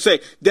up there and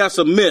say, that's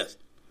a myth.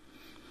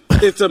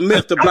 It's a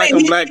myth, the black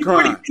on black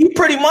crime. He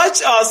pretty much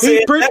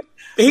said that.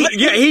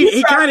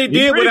 He kind of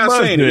did without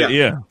saying it.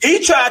 Yeah. He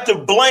tried to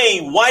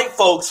blame white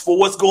folks for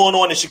what's going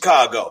on in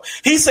Chicago.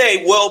 He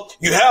said, well,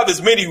 you have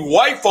as many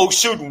white folks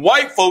shooting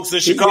white folks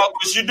in Chicago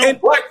as you do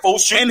black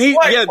folks shooting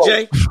white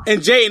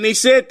folks. Jay, and he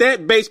said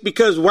that based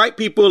because white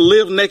people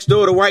live next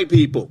door to white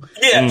people.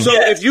 Yeah. So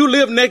if you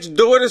live next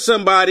door to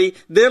somebody,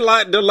 they're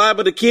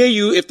liable to kill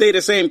you if they're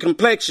the same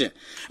complexion.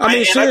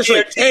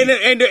 Seriously.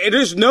 And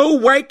there's no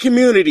white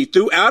community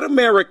throughout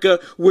America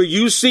where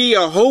you see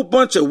a whole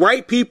bunch of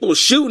white people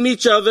shooting each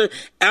each other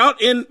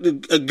out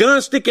in a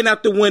gun sticking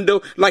out the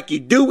window like you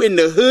do in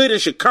the hood in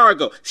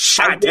Chicago.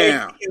 Shot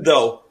down.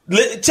 Though,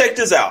 check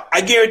this out.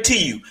 I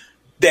guarantee you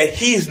that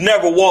he's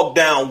never walked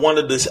down one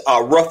of the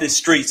roughest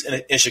streets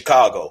in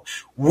Chicago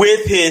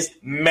with his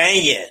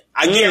man.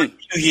 I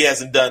guarantee you he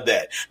hasn't done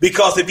that,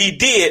 because if he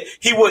did,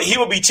 he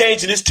would be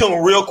changing his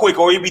tune real quick,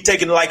 or he'd be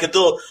taking like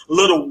a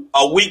little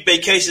week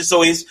vacation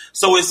so his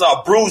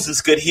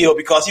bruises could heal,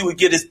 because he would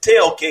get his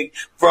tail kicked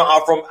from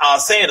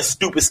saying the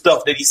stupid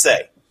stuff that he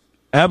say.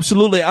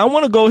 Absolutely. I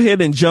want to go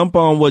ahead and jump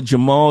on what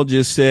Jamal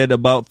just said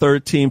about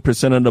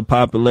 13% of the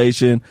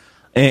population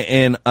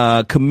and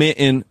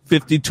committing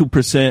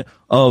 52%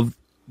 of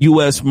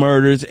U.S.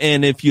 murders.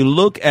 And if you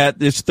look at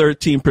this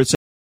 13%,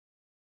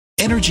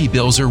 energy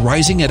bills are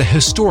rising at a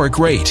historic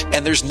rate,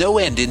 and there's no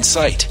end in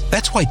sight.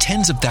 That's why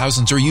tens of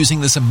thousands are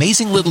using this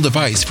amazing little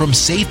device from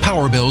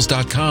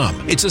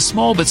SavePowerBills.com. It's a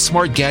small but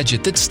smart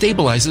gadget that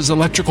stabilizes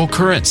electrical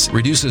currents,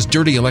 reduces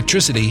dirty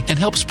electricity, and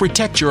helps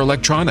protect your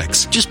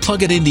electronics. Just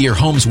plug it into your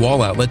home's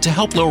wall outlet to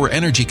help lower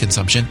energy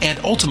consumption and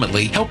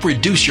ultimately help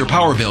reduce your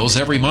power bills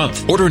every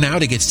month. Order now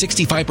to get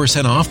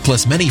 65% off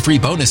plus many free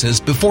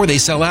bonuses before they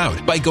sell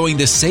out by going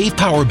to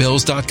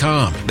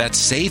SavePowerBills.com.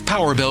 That's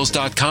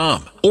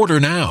SavePowerBills.com.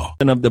 Order now.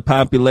 Of the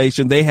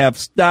population, they have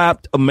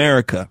stopped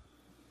America.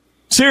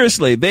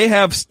 Seriously, they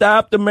have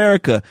stopped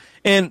America.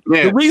 And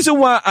the reason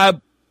why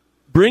I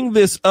bring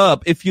this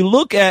up, if you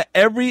look at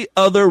every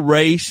other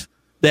race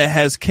that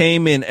has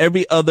came in,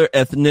 every other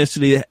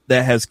ethnicity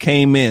that has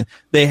came in,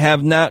 they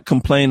have not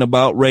complained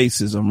about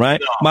racism, right?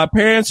 No. My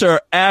parents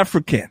are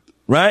African,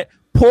 right?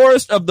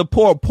 Poorest of the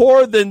poor,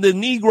 poorer than the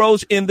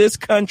Negroes in this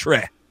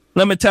country.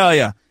 Let me tell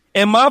you.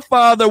 And my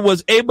father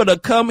was able to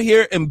come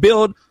here and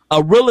build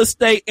a real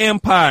estate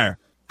empire.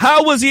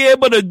 How was he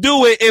able to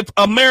do it if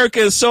America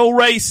is so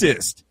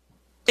racist?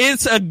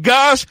 It's a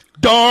gosh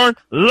darn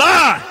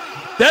lie.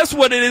 That's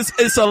what it is.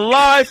 It's a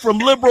lie from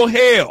liberal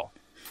hell.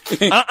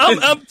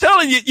 I'm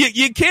telling you,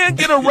 you can't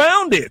get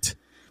around it.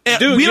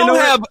 Dude, we don't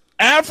have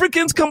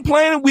Africans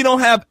complaining. We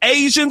don't have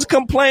Asians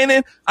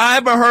complaining. I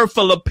haven't heard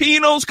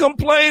Filipinos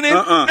complaining.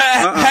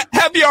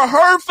 Have you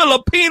heard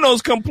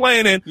Filipinos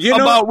complaining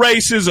about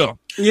racism?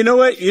 You know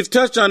what? You've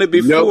touched on it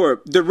before.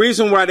 Nope. The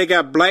reason why they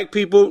got black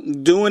people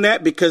doing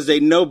that, because they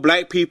know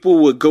black people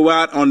would go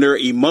out on their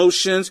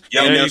emotions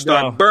and they'll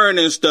start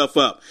burning stuff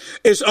up.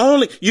 It's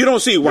only, you don't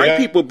see white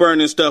people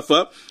burning stuff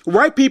up.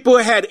 White people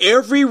had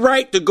every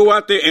right to go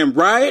out there and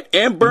riot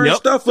and burn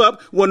stuff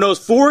up when those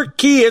 4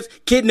 kids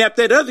kidnapped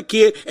that other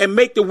kid and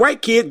make the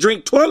white kid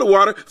drink toilet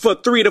water for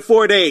 3 to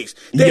 4 days.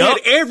 They had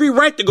every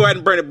right to go out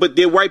and burn it. But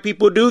did white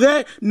people do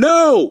that?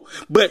 No.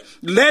 But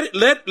let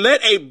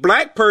a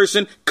black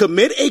person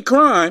commit a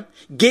crime,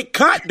 get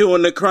caught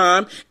doing the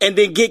crime, and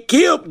then get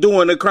killed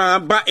doing the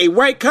crime by a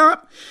white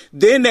cop,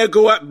 then they'll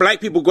go out, black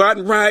people go out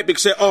and riot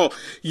because say, oh,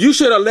 you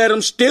should have let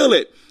him steal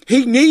it.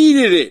 He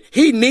needed it.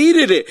 He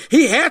needed it.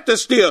 He had to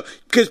steal.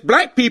 Because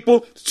black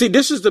people, see,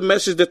 this is the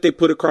message that they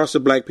put across to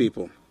black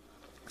people.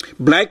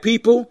 Black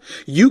people,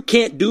 you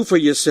can't do for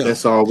yourself.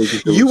 That's all we can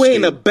do. You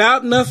ain't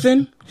about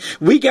nothing.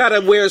 We got to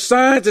wear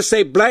signs that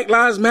say Black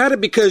Lives Matter,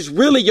 because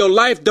really your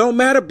life don't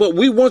matter, but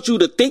we want you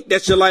to think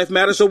that your life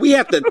matters. So we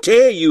have to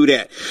tell you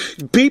that.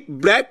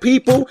 Black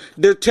people,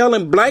 they're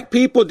telling black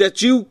people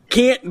that you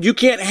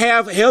can't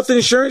have health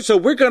insurance. So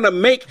we're going to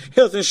make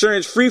health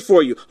insurance free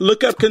for you.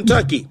 Look up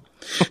Kentucky.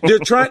 They're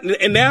trying,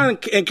 and now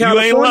in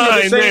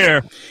California, they're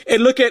saying,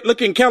 and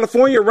look in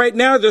California right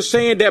now, they're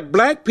saying that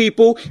black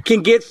people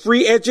can get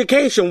free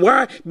education.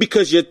 Why?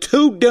 Because you're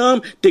too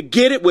dumb to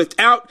get it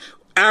without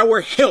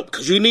our help,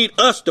 because you need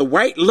us, the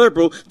white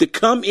liberal, to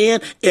come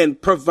in and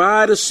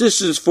provide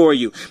assistance for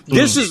you.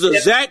 This is the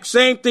exact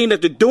same thing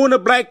that they're doing to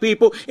black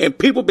people, and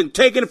people have been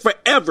taking it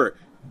forever.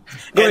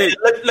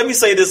 Let me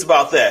say this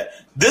about that.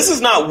 This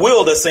is not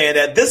Will that's saying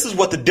that. This is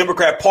what the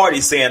Democrat Party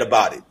is saying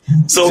about it.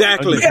 So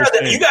exactly.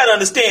 You got to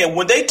understand,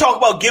 when they talk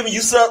about giving you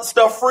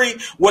stuff free,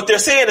 what they're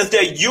saying is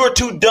that you're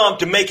too dumb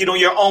to make it on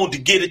your own to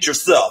get it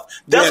yourself.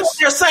 That's what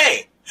they're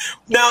saying.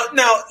 Now,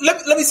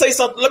 let me say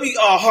something. Let me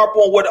harp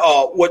on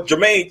what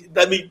Jermaine.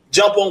 Let me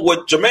jump on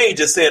what Jermaine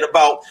just said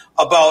about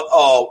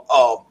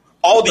all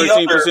the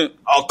 13%.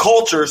 Other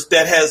cultures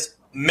that has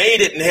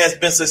made it and has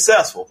been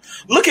successful.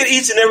 Look at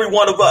each and every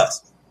one of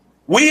us.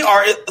 We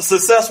are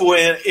successful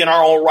in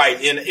our own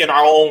right, in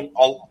our own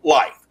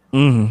life.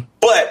 Mm-hmm.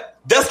 But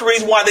that's the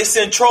reason why they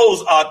send trolls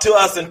to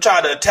us and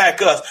try to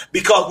attack us,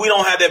 because we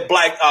don't have that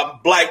black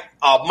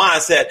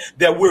mindset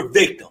that we're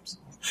victims.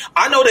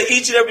 I know that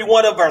each and every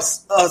one of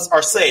us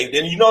are saved.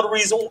 And you know the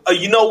reason,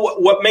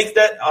 what makes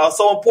that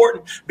so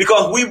important?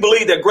 Because we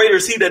believe that greater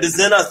is he that is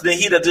in us than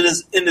he that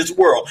is in this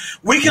world.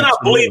 We cannot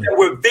believe that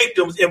we're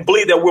victims and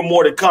believe that we're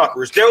more than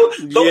conquerors. Those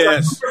are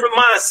different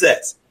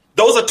mindsets.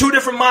 Those are 2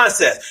 different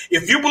mindsets.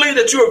 If you believe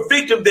that you're a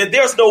victim, then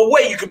there's no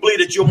way you can believe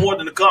that you're more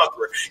than a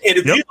conqueror. And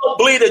if you don't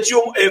believe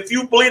that if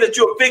you believe that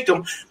you're a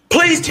victim,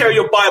 please tear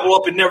your Bible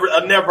up and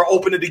never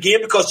open it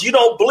again, because you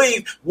don't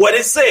believe what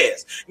it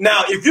says.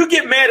 Now, if you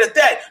get mad at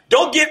that,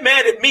 don't get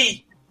mad at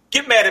me.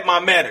 Get mad at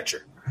my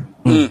manager.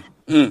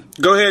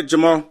 Go ahead,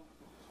 Jamal.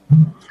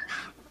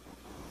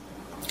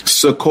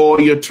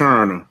 Sequoia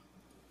Turner,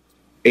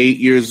 8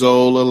 years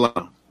old,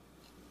 alone.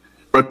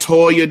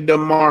 Ratoya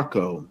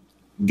DeMarco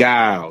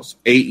Giles,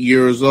 8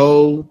 years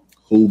old,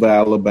 Hoover,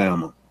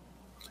 Alabama.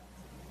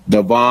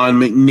 Devon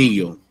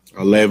McNeil,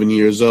 11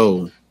 years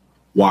old,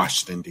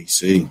 Washington,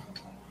 D.C.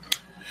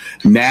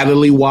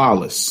 Natalie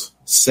Wallace,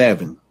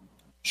 7,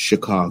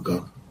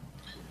 Chicago.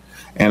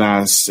 And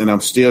I'm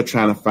still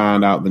trying to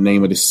find out the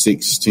name of the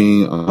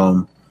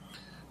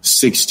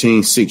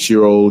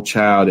 6-year-old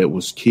child that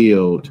was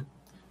killed in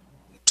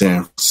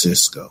San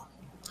Francisco.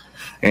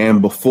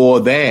 And before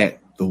that,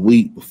 the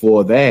week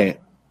before that,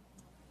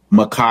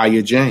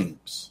 Micaiah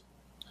James,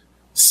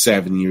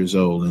 7 years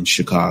old in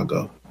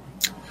Chicago.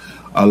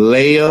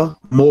 Alea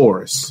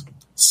Morris,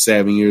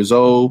 7 years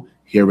old,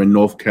 here in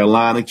North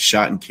Carolina,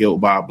 shot and killed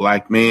by a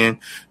black man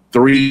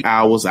 3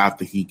 hours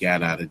after he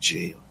got out of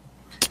jail.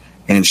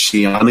 And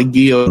Shiana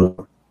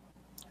Gilmore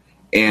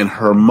and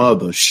her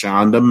mother,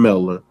 Shonda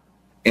Miller,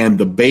 and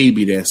the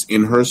baby that's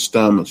in her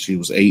stomach, she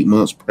was 8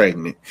 months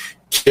pregnant,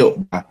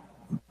 killed by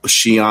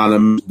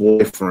Shiana's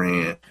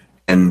boyfriend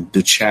and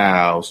the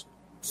child's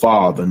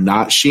father.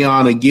 Not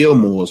Shiana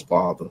Gilmore's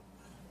father,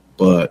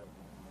 but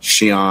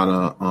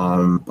Shiana,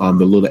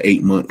 the little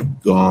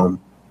 8-month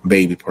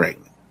baby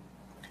pregnant.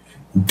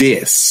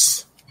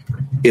 This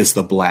is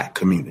the black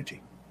community.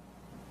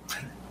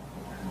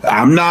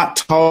 I'm not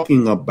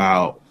talking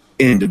about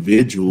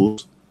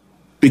individuals,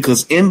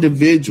 because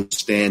individuals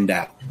stand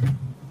out.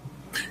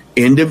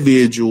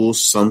 Individuals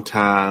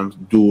sometimes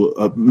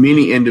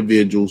many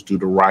individuals do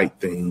the right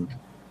thing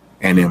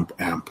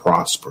and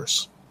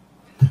prosperous.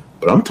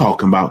 But I'm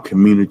talking about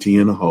community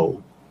in a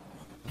whole.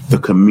 The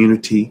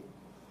community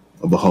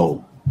of a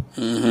whole.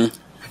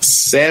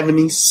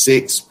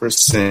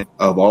 76%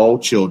 of all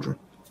children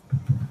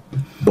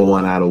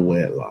born out of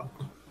wedlock.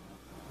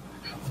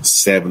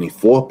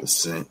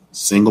 74%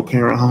 single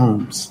parent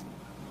homes.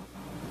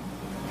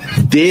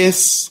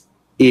 This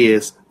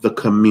is the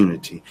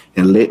community.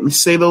 And let me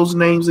say those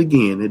names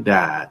again that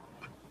died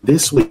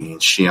this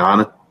weekend.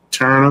 Shiana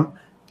Turner,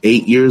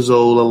 8 years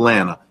old,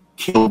 Atlanta,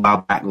 killed by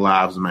Black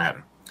Lives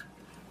Matter.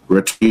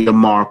 Ratoya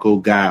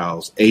DeMarco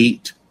Giles,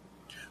 8,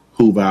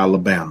 Hoover,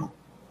 Alabama.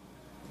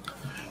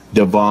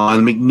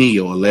 Devon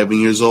McNeil, 11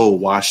 years old,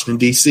 Washington,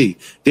 D.C.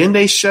 Didn't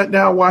they shut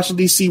down Washington,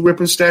 D.C.,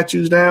 ripping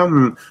statues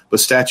down? But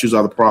statues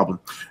are the problem.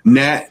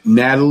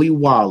 Natalie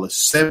Wallace,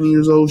 7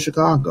 years old,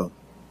 Chicago.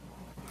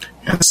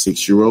 And a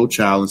 6-year-old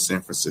child in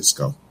San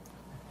Francisco.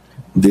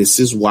 This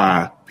is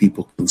why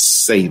people can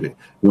save it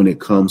when it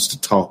comes to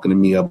talking to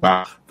me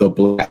about the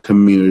black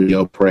community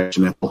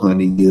oppression and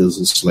 400 years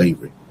of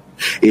slavery.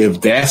 If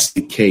that's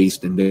the case,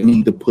 then they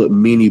need to put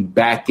many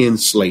back in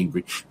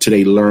slavery till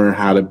they learn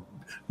how to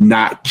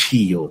not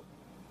kill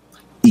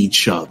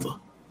each other.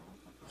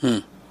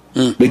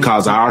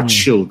 Because our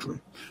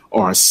children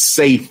are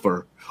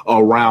safer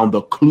around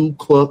the Ku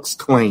Klux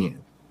Klan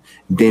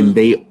than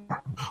they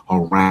are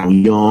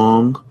around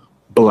young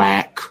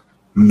black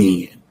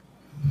men.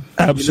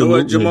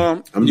 Absolutely. You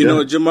know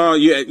what, Jamal?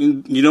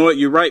 You know what?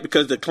 You're right,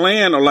 because the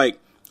Klan are like,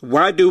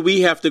 why do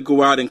we have to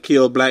go out and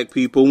kill black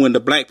people when the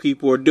black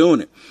people are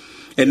doing it?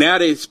 And now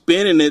they're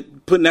spinning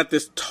it, putting out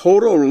this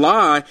total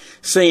lie,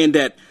 saying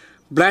that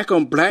black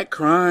on black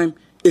crime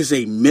is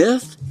a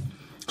myth.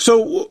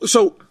 So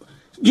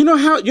you know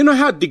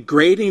how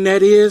degrading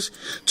that is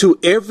to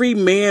every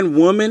man,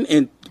 woman,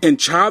 and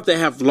child that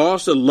have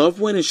lost a loved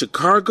one in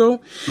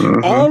Chicago.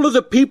 All of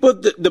the people,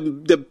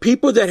 the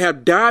people that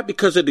have died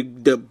because of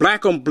the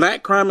black on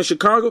black crime in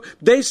Chicago,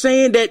 they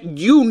saying that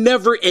you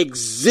never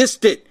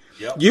existed.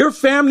 Yep. Your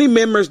family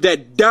members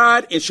that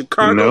died in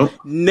Chicago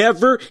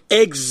never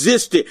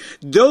existed.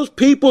 Those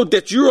people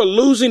that you're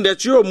losing,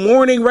 that you're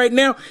mourning right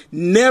now,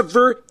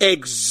 never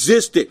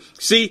existed.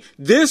 See,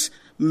 this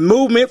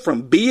movement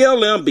from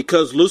BLM,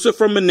 because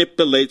Lucifer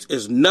manipulates,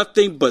 is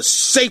nothing but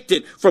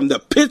Satan from the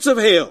pits of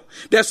hell.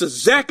 That's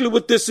exactly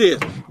what this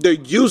is. They're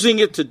using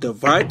it to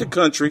divide the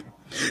country.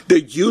 They're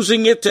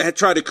using it to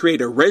try to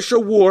create a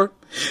racial war.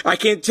 I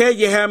can't tell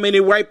you how many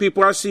white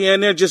people I see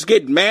in there just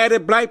get mad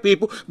at black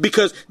people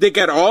because they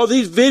got all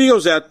these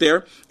videos out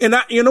there. And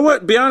you know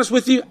what? Be honest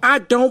with you, I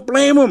don't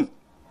blame them.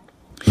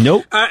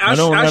 Nope. I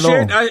don't at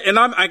all.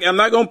 I'm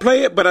not going to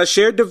play it, but I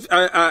shared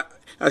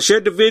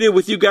the video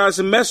with you guys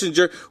in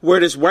Messenger where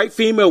this white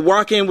female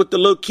walk in with the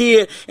little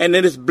kid, and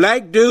then this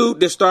black dude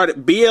that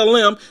started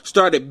BLM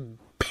started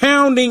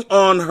pounding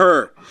on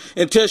her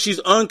until she's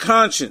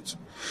unconscious.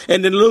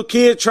 And then the little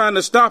kid trying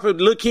to stop her.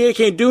 The little kid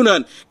can't do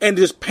nothing. And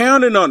just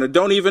pounding on her.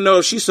 Don't even know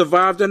if she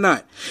survived or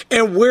not.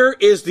 And where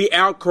is the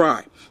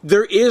outcry?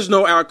 There is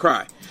no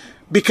outcry.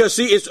 Because,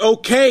 see, it's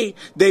okay.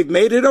 They've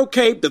made it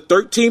okay. The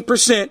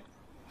 13%.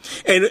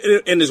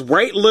 And his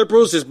white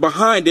liberals is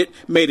behind it.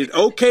 Made it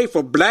okay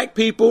for black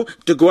people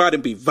to go out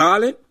and be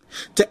violent.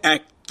 To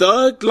act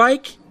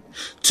thug-like.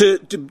 To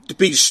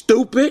be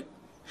stupid.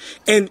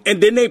 And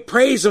then they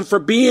praise them for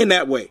being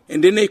that way.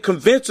 And then they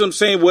convince them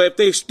saying, well, if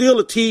they steal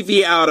a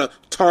TV out of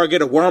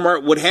Target or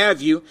Walmart, what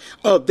have you,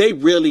 they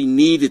really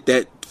needed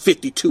that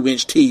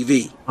 52-inch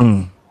TV.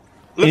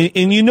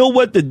 And you know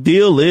what the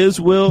deal is,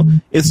 Will?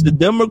 It's the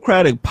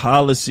Democratic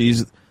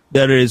policies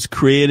that is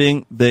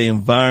creating the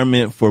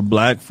environment for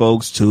black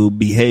folks to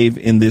behave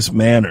in this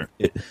manner.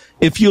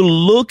 If you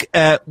look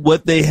at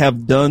what they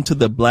have done to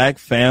the black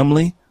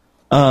family,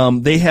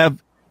 they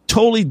have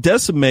totally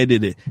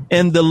decimated it.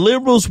 And the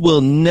liberals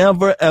will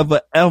never,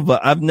 ever, ever,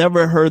 I've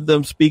never heard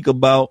them speak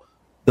about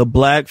the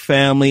black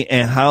family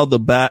and how the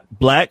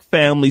black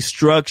family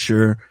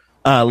structure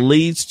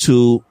leads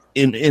to,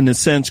 in a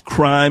sense,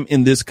 crime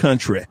in this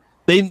country.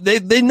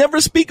 They never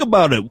speak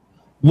about it.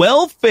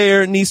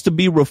 Welfare needs to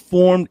be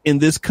reformed in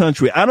this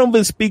country. I don't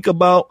even speak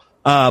about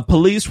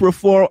police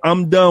reform.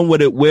 I'm done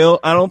with it, Will.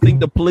 I don't think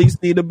the police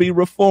need to be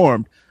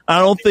reformed. I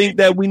don't think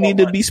that we need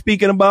to be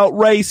speaking about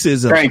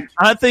racism. Right.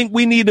 I think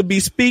we need to be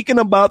speaking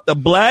about the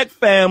black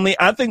family.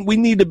 I think we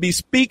need to be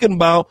speaking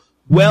about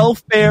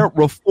welfare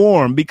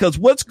reform, because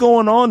what's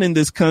going on in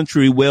this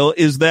country, Will,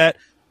 is that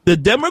the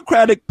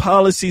Democratic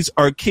policies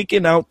are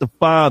kicking out the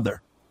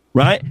father,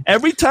 right?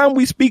 Every time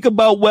we speak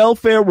about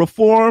welfare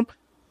reform,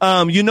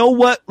 you know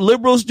what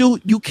liberals do?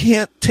 You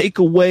can't take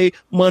away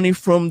money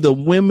from the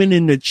women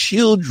and the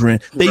children.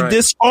 They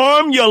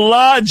disarm your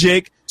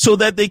logic so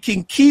that they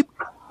can keep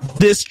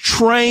this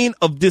train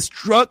of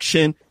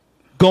destruction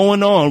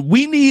going on.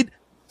 We need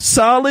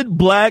solid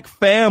black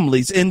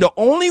families. And the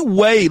only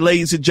way,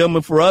 ladies and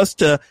gentlemen, for us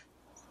to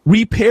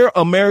repair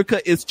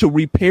America is to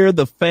repair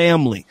the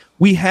family.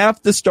 We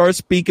have to start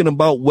speaking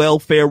about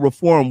welfare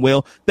reform,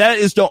 Will. That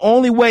is the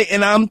only way.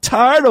 And I'm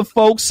tired of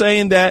folks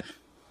saying that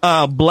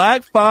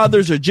black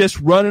fathers are just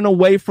running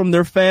away from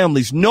their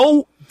families.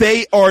 No,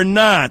 they are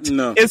not.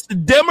 No. It's the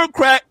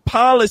Democrat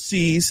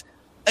policies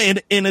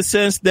in a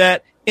sense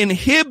that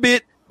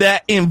inhibit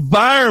that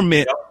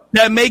environment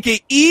that make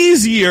it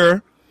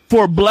easier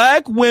for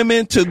black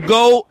women to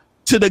go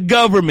to the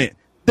government,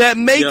 that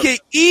make it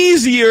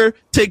easier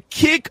to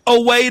kick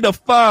away the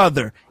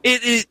father.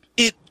 It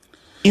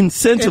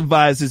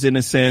incentivizes, in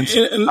a sense,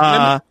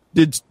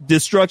 the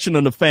destruction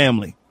of the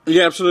family.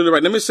 You're absolutely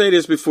right. Let me say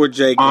this before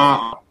Jay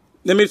goes.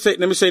 Let me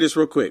say this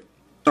real quick,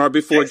 or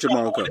before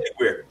Jamal goes.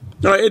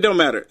 No, it don't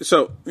matter.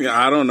 So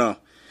I don't know.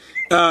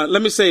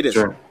 Let me say this.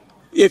 Sure.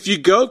 If you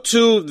go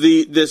to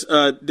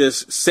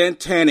this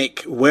satanic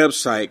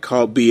website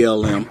called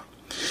BLM,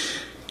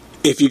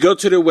 if you go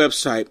to their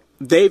website,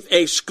 they've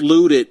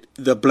excluded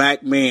the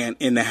black man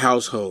in the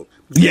household.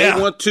 They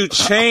want to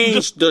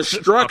change the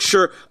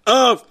structure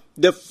of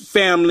the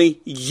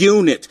family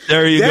unit.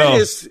 There you go.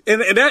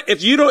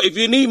 If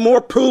you need more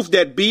proof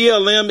that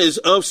BLM is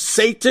of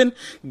Satan,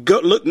 go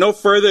look no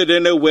further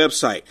than their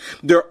website.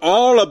 They're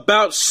all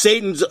about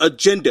Satan's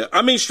agenda.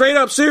 I mean, straight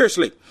up,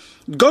 seriously.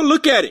 Go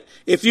look at it.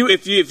 If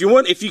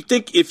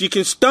you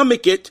can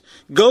stomach it,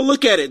 go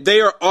look at it. They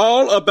are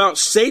all about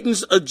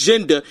Satan's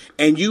agenda,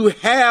 and you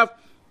have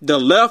the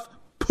left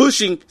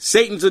pushing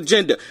Satan's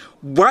agenda.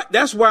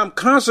 That's why I'm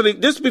constantly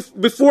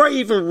before I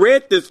even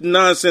read this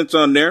nonsense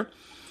on there,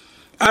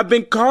 I've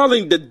been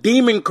calling the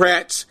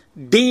Democrats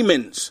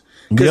demons,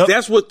 because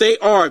that's what they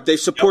are. They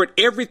support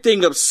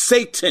everything of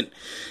Satan.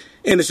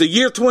 And it's the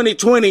year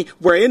 2020.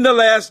 We're in the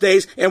last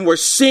days, and we're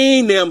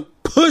seeing them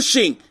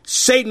pushing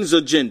Satan's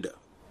agenda.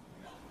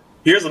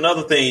 Here's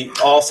another thing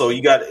also.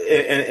 You got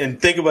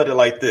and think about it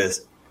like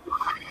this.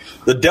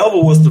 The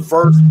devil was the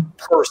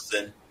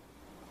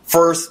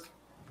first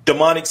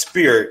demonic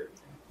spirit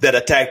that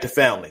attacked the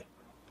family.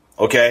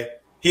 Okay?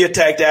 He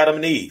attacked Adam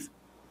and Eve.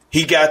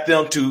 He got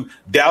them to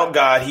doubt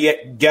God. He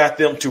got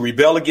them to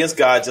rebel against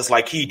God just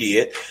like he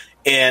did.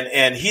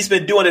 And he's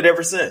been doing it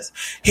ever since.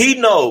 He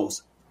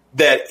knows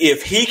that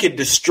if he can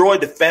destroy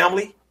the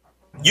family,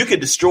 you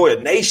can destroy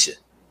a nation.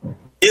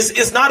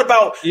 It's not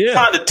about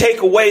trying to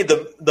take away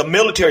the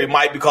military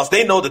might, because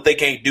they know that they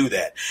can't do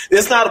that.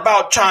 It's not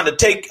about trying to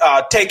take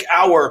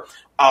our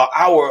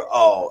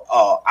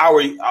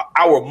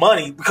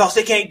money, because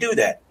they can't do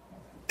that.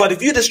 But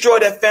if you destroy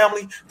that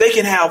family, they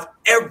can have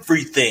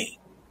everything.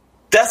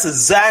 That's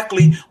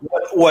exactly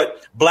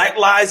what Black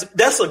Lives.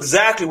 That's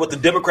exactly what the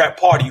Democrat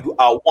Party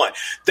want.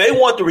 They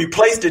want to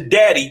replace the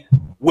daddy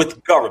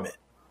with government.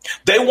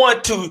 They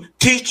want to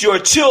teach your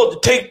children,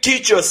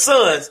 teach your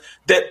sons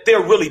that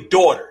they're really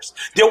daughters.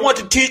 They want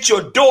to teach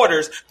your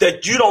daughters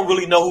that you don't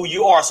really know who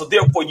you are, so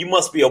therefore you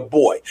must be a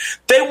boy.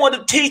 They want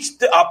to teach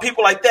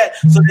people like that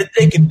so that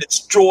they can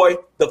destroy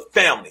the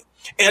family.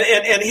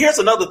 And here's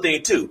another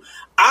thing too.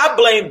 I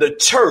blame the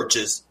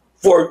churches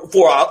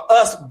for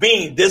us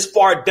being this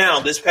far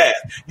down this path.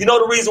 You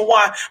know the reason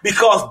why?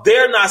 Because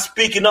they're not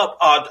speaking up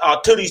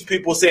to these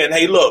people, saying,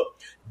 "Hey,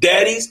 look,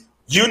 daddies,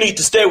 you need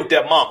to stay with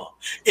that mama.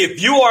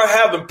 If you are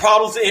having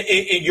problems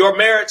in your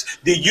marriage,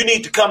 then you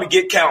need to come and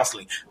get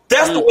counseling."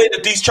 That's the way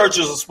that these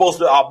churches are supposed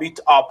to be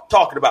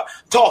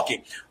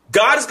talking.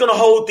 God is going to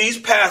hold these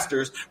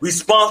pastors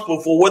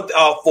responsible for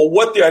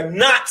what they're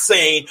not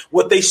saying,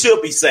 what they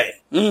should be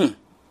saying.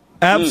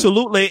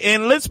 Absolutely.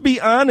 And let's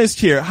be honest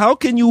here. How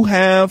can you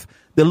have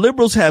the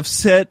liberals have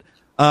set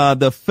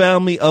the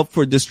family up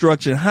for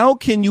destruction? How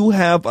can you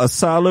have a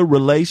solid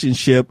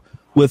relationship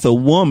with a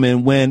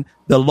woman when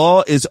the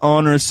law is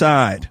on her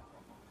side?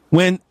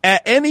 when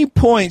at any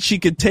point she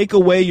could take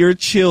away your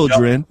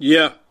children.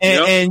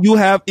 And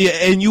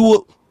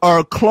you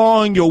are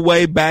clawing your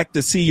way back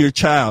to see your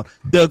child.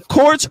 The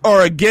courts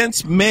are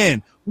against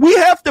men. We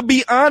have to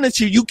be honest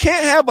here. You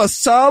can't have a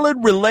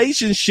solid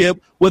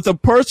relationship with a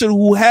person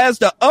who has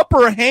the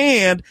upper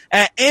hand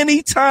at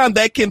any time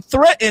that can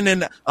threaten.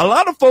 And a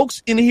lot of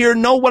folks in here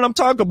know what I'm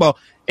talking about.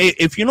 Hey,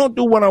 if you don't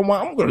do what I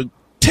want, I'm going to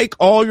take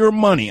all your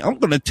money. I'm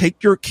going to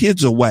take your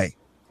kids away.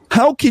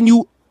 How can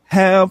you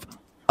have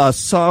a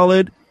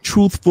solid,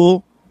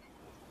 truthful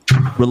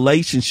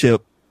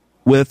relationship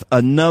with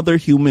another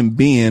human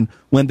being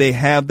when they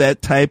have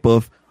that type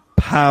of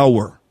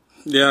power?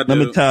 Yeah, let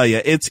me tell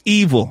you, it's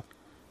evil.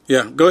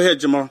 Yeah, go ahead,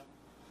 Jamal.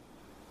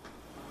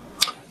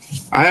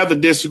 I have to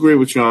disagree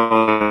with you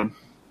on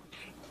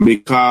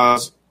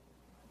because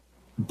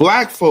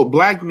black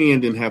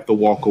men didn't have to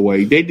walk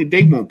away.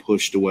 They weren't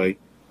pushed away.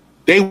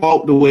 They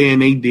walked away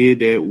and they did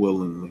that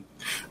willingly.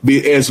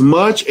 As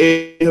much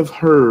as I've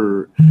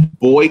heard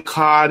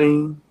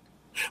boycotting,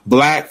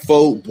 black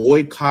folk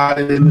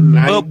boycotting in the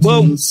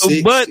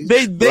 1960s. But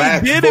they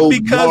did it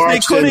because they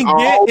couldn't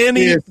get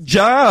any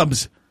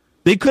jobs.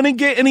 They couldn't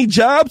get any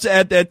jobs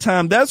at that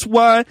time. That's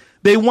why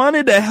they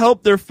wanted to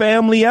help their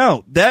family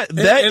out. That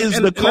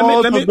is the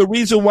cause of the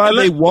reason why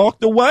they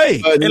walked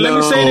away. Let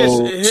me say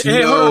this.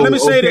 Hey, hold on. Let me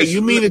say this.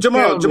 You mean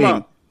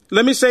Jamal?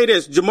 Let me say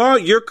this. Jamal,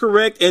 you're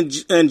correct, and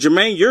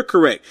Jermaine, you're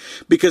correct.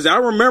 Because I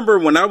remember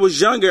when I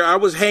was younger, I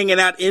was hanging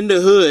out in the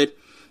hood.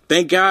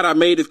 Thank God I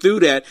made it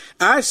through that.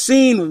 I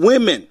seen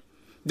women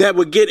that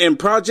would get in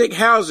project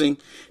housing.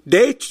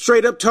 They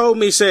straight up told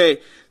me,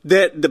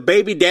 that the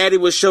baby daddy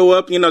would show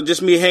up,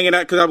 just me hanging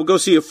out because I would go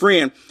see a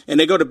friend, and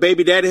they go to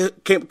baby daddy,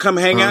 come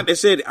hang out. They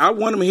said, I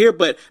want him here,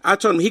 but I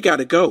told him he got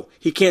to go.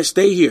 He can't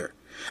stay here.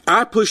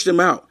 I pushed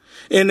him out.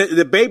 And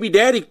the baby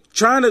daddy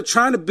trying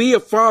to be a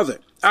father.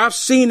 I've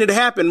seen it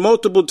happen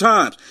multiple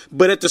times.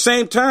 But at the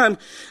same time,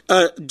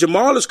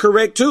 Jamal is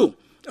correct too.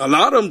 A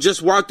lot of them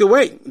just walked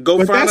away.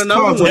 Go find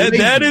another one.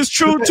 That is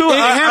true too. It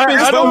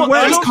happens both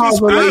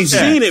ways.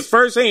 I've seen it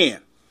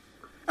firsthand.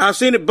 I've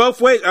seen it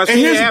both ways. I've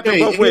seen it happen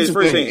both ways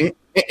firsthand.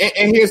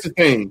 And here's the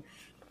thing.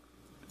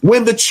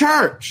 When the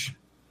church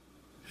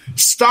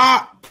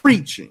stop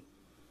preaching,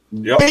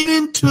 wait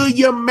until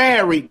you're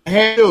married,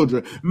 have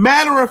children.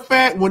 Matter of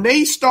fact, when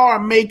they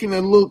start making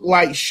it look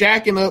like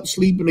shacking up,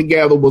 sleeping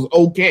together was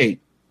okay.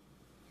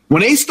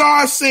 When they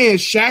start saying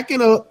shacking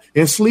up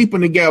and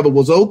sleeping together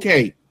was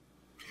okay,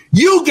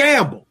 you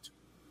gambled.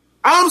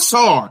 I'm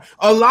sorry.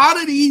 A lot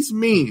of these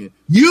men,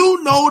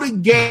 the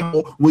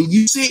gamble when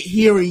you sit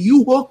here and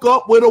you hook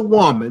up with a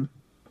woman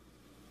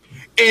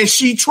and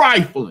she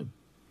trifling.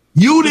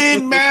 You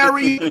didn't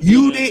marry.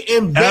 You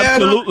didn't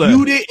vet her.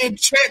 You didn't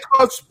check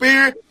her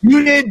spirit.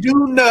 You didn't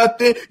do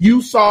nothing.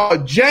 You saw a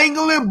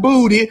jangling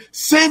booty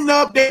sitting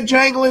up there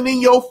jangling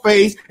in your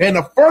face. And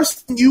the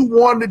first thing you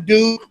wanted to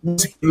do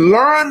was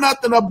learn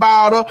nothing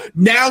about her.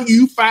 Now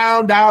you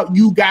found out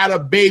you got a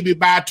baby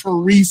by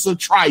Teresa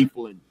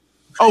trifling.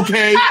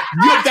 Okay,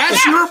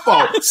 that's your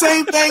fault.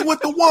 Same thing with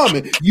the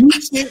woman. You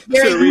sit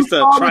there, you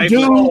saw the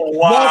dude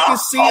walking,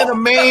 seeing a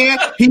man.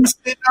 He's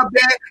sitting up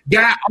there,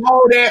 got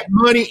all that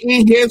money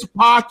in his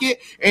pocket,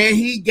 and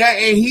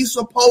he's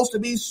supposed to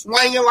be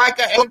swinging like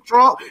an elk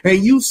trunk.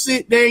 And you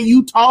sit there, and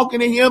you talking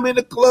to him in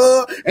the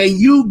club, and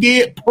you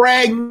get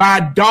pregnant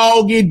by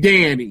Doggy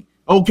Danny.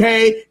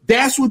 Okay,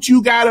 that's what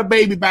you got a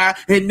baby by,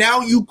 and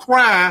now you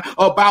cry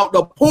about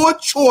the poor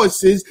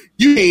choices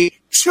you ain't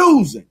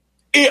choosing.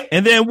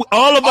 And then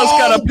all of us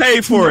got to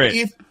pay for it.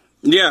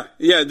 Then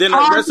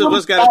the rest of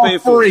us got to pay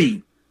for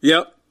it.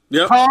 Yep.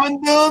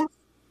 Condoms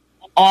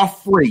are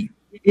free.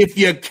 If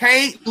you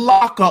can't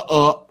lock her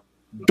up,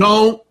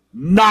 don't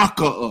knock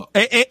her up.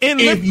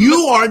 And if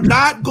you are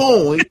not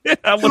going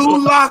to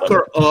lock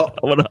her up,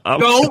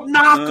 don't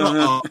knock her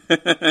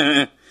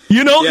up.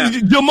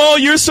 Jamal,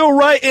 you're so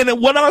right.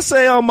 And what I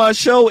say on my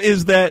show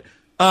is that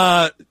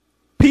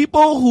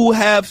people who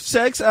have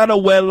sex out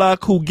of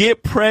wedlock, who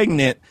get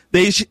pregnant,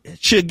 they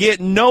should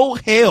get no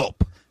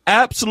help.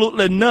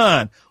 Absolutely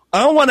none.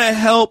 I want to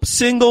help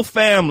single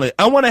family.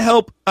 I want to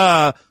help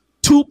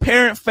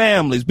two-parent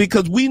families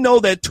because we know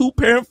that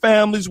two-parent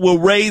families will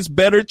raise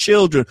better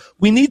children.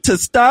 We need to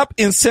stop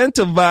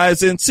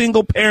incentivizing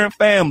single-parent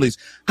families.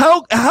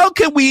 How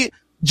can we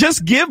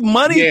just give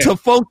money to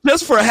folks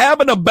just for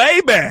having a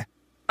baby?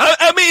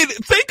 I mean,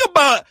 think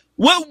about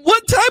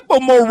what type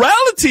of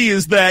morality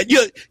is that?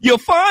 You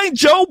find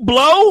Joe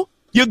Blow,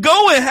 you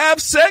go and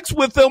have sex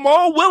with him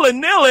all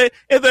willy-nilly,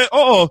 and then,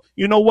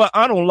 you know what?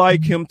 I don't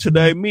like him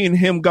today. Me and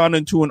him got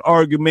into an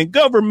argument.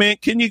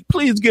 Government, can you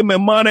please give me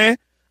money?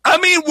 I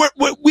mean,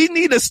 we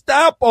need to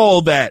stop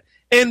all that.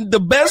 And the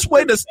best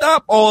way to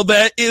stop all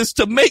that is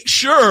to make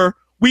sure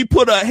we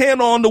put a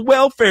hand on the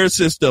welfare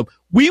system.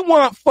 We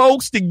want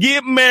folks to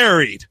get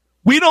married.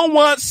 We don't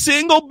want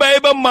single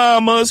baby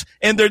mamas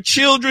and their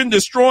children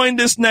destroying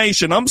this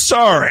nation. I'm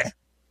sorry.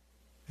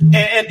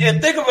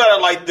 And think about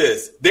it like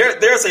this.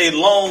 There's a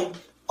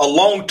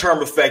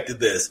long-term effect to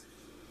this.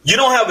 You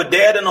don't have a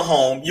dad in the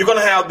home. You're going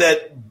to have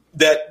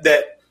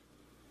that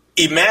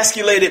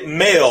emasculated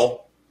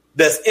male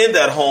that's in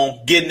that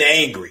home getting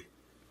angry.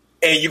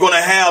 And you're going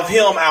to have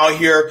him out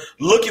here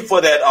looking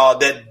for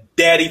that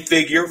daddy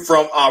figure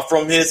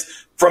from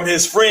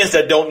his friends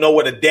that don't know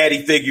what a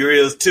daddy figure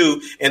is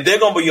too. And they're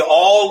going to be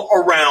all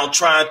around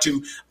trying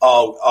to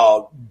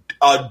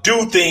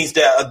do things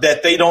that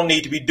they don't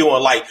need to be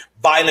doing, like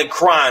violent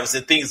crimes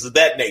and things of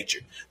that nature.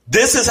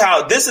 This is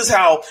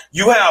how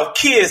you have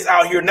kids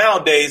out here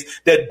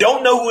nowadays that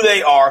don't know who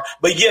they are,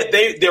 but yet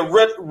they're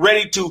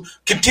ready to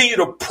continue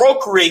to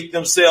procreate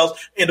themselves.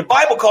 And the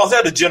Bible calls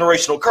that a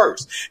generational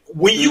curse.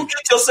 When you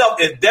get yourself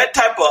in that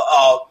type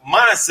of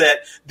mindset,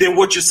 then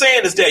what you're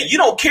saying is that you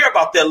don't care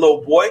about that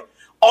little boy.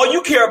 All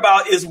you care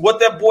about is what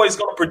that boy is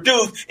going to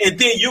produce, and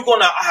then you're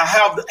going to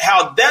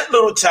have that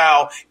little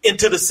child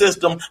into the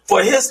system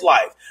for his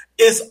life.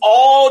 It's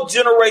all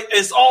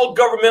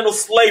governmental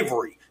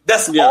slavery.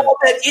 That's all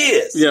that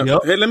is. Yeah.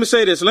 Yep. Hey, let me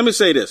say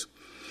this.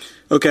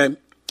 Okay.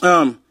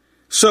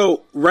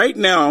 So right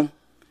now,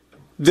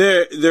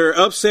 they're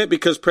upset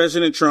because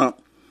President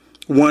Trump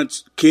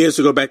wants kids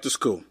to go back to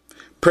school.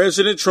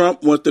 President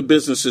Trump wants the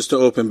businesses to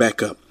open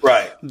back up.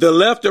 Right. The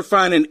left are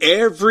finding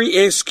every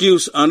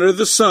excuse under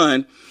the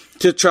sun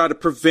to try to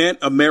prevent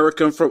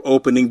America from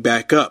opening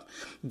back up.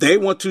 They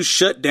want to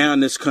shut down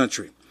this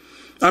country.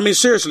 I mean,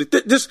 seriously,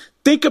 just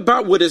think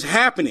about what is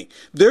happening.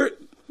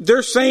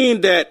 They're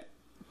saying that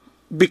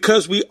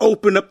because we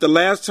opened up the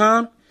last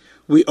time,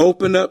 we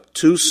opened up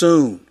too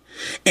soon.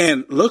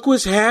 And look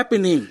what's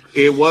happening.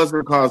 It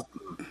wasn't because...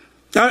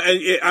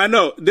 I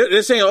know.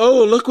 They're saying,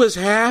 oh, look what's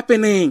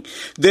happening.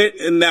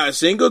 Not a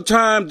single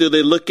time do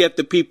they look at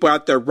the people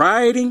out there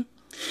rioting.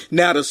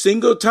 Not a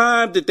single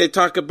time did they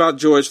talk about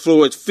George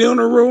Floyd's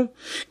funeral.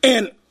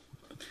 And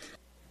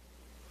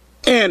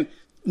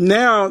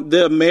now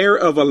the mayor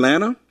of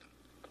Atlanta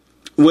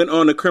went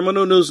on the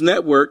Criminal News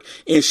Network,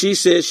 and she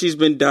says she's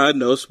been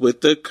diagnosed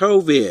with the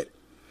COVID.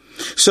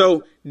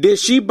 So did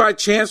she by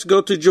chance go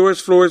to George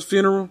Floyd's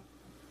funeral?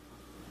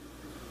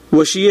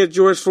 Was she at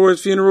George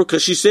Floyd's funeral?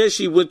 Because she said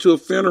she went to a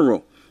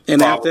funeral.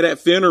 And after that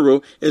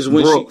funeral is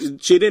when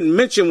she didn't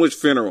mention which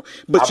funeral.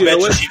 But you know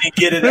what? She didn't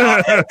get it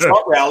at a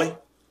Trump rally.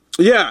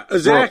 Yeah,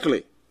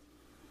 exactly.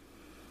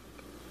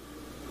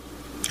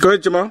 Go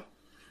ahead, Jamal.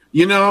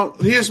 You know,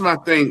 here's my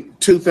thing.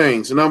 Two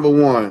things. Number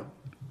one,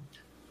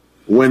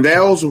 when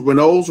those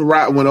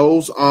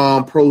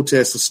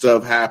protests and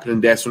stuff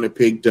happened, that's when it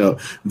picked up.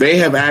 They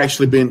have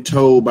actually been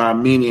told by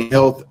many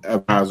health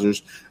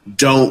advisors,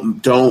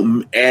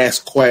 don't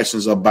ask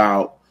questions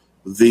about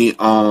the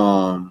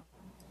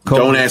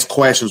don't ask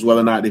questions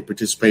whether or not they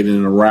participated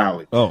in a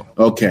rally. Oh,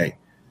 okay.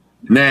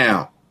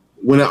 Now,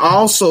 when it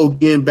also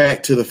getting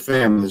back to the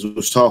families, we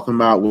was talking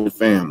about with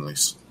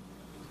families.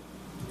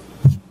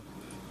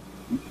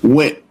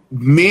 When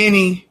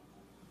many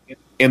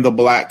in the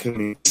black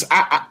community,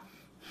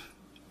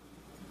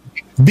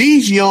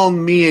 these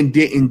young men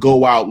didn't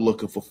go out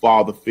looking for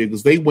father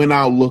figures. They went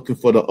out looking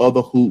for the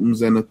other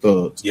hootens and the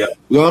thugs. Yeah.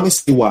 Well, let me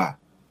see why.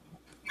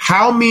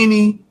 How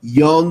many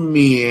young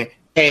men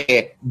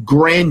had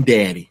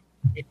granddaddy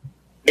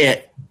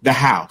at the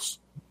house?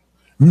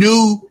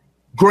 Knew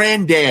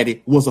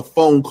granddaddy was a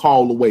phone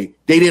call away.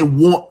 They didn't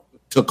want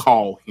to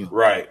call him.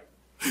 Right.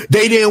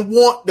 They didn't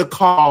want to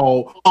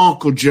call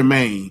Uncle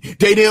Jermaine.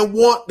 They didn't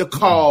want to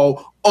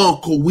call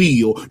Uncle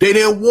Will. They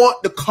didn't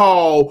want to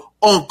call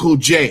Uncle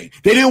Jay.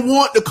 They didn't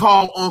want to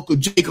call Uncle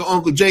Jay because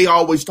Uncle Jay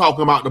always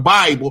talking about the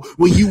Bible.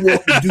 When you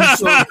want to do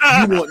something,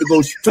 you want to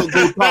go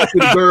talk to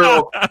the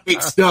girl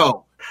next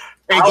door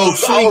and go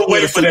sleep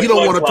with her. So you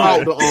don't want to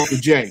talk to Uncle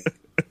Jay.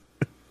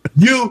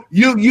 You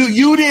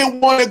didn't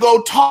want to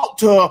go talk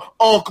to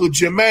Uncle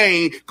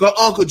Jermaine because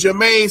Uncle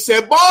Jermaine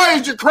said, "Boy,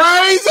 is you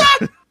crazy?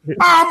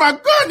 Oh my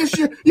goodness,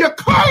 you're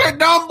calling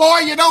dumb boy.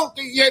 You're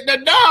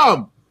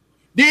dumb."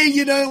 Then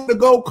you don't want to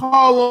go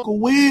call Uncle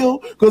Will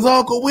because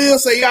Uncle Will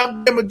say,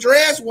 "I'm getting my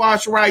dress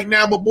washed right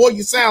now, but boy,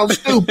 you sound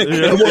stupid."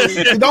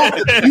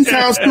 You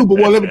sound stupid.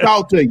 Well, let me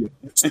talk to you.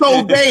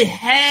 So they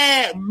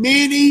had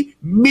many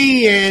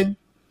men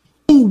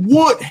who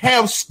would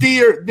have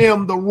steered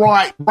them the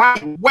right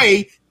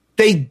way.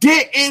 They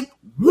didn't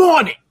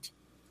want it.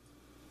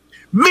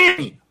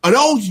 Many of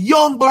those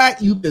young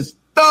black youth that's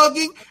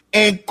thugging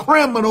and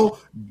criminal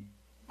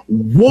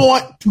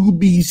want to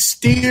be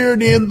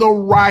steered in the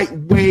right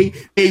way.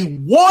 They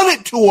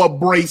wanted to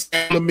embrace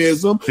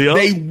Islamism. Yep,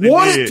 they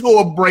wanted to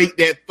embrace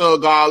that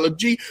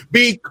thugology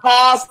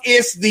because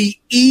it's the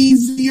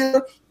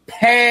easier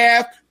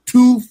path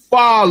to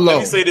follow. Let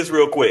me say this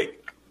real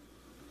quick.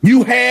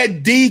 You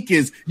had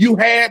deacons. You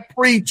had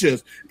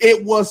preachers.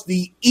 It was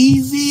the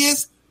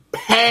easiest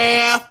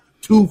path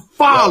to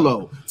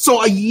follow.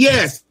 So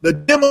yes, the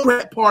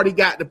Democrat Party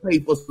got to pay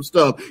for some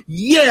stuff.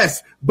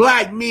 Yes,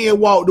 black men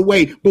walked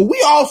away, but we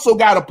also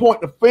got to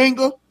point the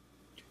finger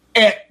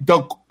at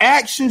the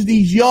actions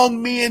these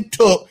young men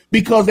took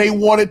because they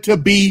wanted to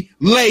be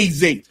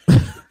lazy.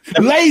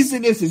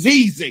 Laziness is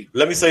easy.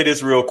 Let me say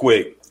this real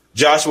quick.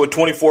 Joshua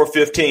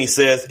 24:15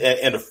 says,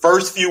 in the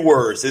first few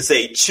words, it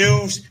say,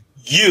 "Choose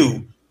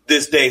you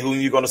this day whom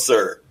you're going to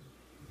serve."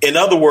 In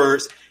other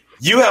words,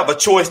 You have a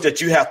choice that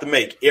you have to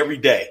make every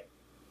day.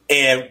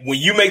 And when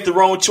you make the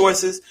wrong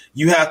choices,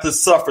 you have to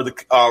suffer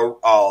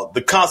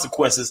the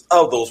consequences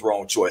of those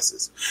wrong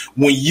choices.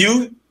 When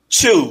you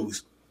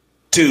choose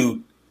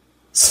to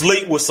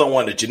sleep with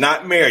someone that you're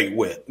not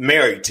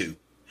married to,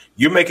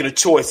 you're making a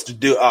choice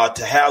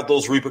to have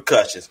those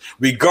repercussions,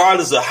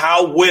 regardless of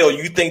how well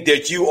you think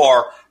that you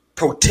are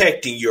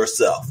protecting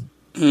yourself.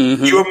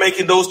 Mm-hmm. You're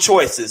making those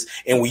choices.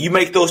 And when you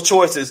make those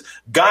choices,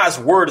 God's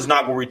word is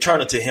not going to return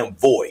unto him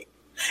void.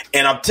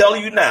 And I'm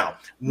telling you now,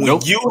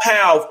 when you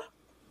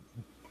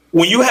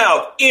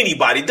have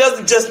anybody, it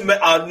doesn't just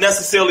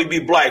necessarily be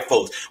black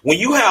folks. When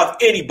you have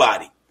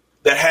anybody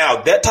that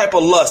have that type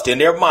of lust in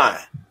their mind,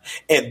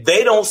 and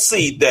they don't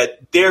see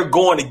that they're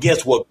going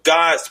against what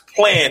God's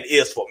plan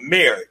is for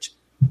marriage,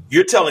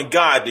 you're telling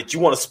God that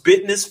you want to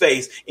spit in his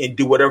face and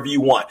do whatever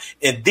you want.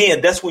 And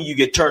then that's when you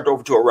get turned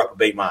over to a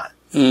reprobate mind.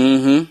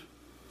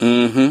 Mm-hmm.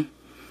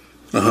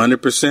 Mm-hmm.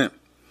 100%.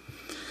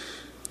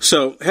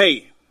 So,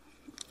 hey,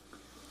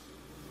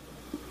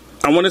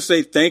 I want to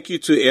say thank you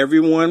to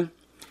everyone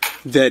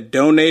that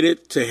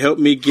donated to help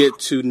me get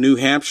to New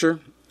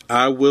Hampshire.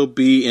 I will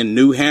be in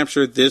New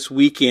Hampshire this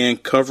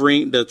weekend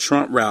covering the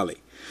Trump rally.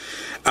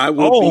 I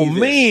will be there. Oh,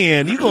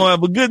 man, you're going to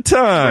have a good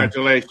time.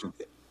 Congratulations.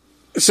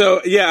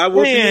 So, yeah, I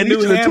will be in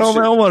New Hampshire. Told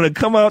me I want to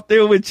come out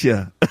there with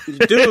you.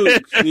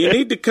 Dude, you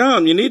need to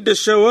come. You need to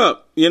show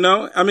up, you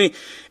know? I mean,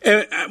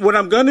 and what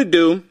I'm going to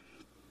do,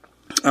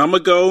 I'm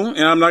going to go,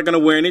 and I'm not going to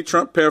wear any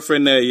Trump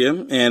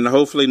paraphernalia, and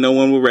hopefully no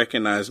one will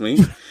recognize me.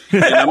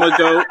 And I'm going to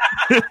go.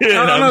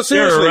 No,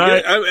 seriously. Sure,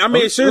 right? I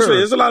mean, seriously,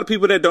 there's a lot of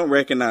people that don't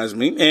recognize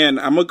me, and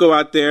I'm going to go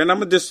out there, and I'm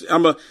going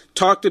to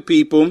talk to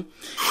people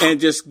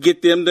and just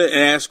get them to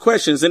ask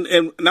questions. And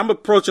I'm going to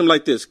approach them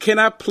like this. Can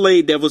I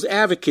play devil's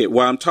advocate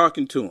while I'm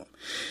talking to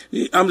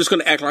them? I'm just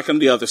going to act like I'm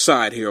the other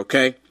side here,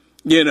 okay?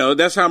 You know,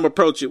 that's how I'm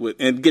approach it with,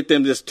 and get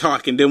them just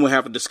talking. Then we'll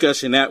have a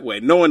discussion that way,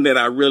 knowing that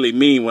I really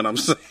mean what I'm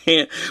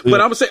saying. But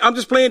I'm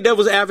just playing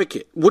devil's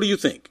advocate. What do you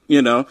think?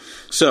 You know,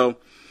 so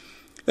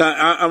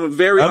I'm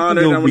very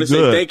honored. I want to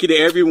say thank you to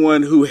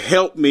everyone who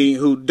helped me,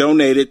 who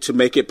donated to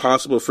make it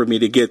possible for me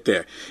to get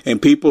there.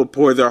 And people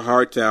pour their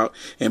hearts out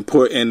and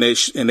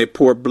they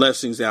pour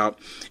blessings out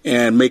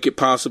and make it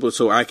possible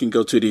so I can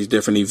go to these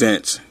different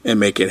events and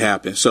make it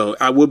happen. So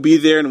I will be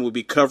there and we'll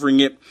be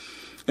covering it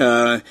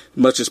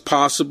much as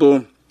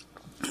possible,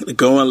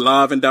 going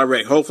live and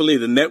direct. Hopefully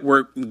the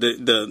network,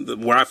 the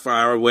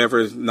Wi-Fi or whatever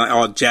is not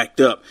all jacked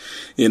up,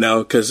 you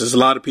know, because there's a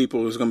lot of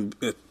people who's going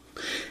to.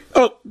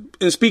 Oh,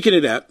 and speaking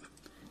of that,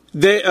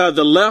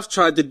 the left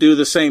tried to do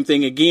the same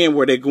thing again,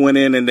 where they went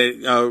in and they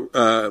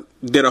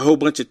did a whole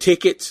bunch of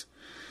tickets.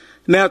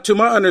 Now, to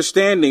my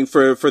understanding,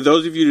 for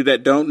those of you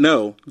that don't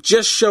know,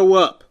 just show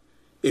up.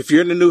 If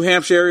you're in the New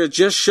Hampshire area,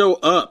 just show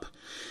up.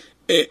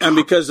 And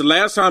because the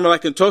last time,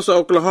 like in Tulsa,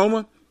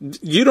 Oklahoma,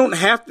 you don't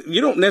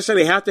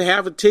necessarily have to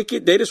have a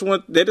ticket. They just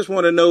want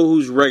to know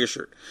who's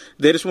registered.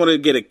 They just want to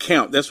get a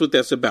count. That's what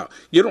that's about.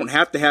 You don't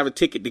have to have a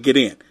ticket to get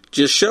in.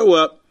 Just show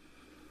up.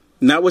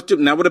 Not with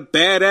a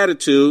bad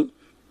attitude.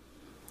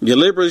 Your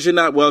liberals, you're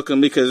not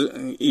welcome because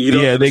you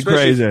don't. Yeah, they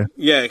crazy.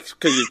 Yeah,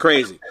 because you're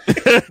crazy.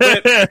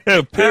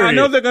 But I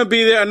know they're going to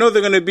be there. I know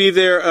they're going to be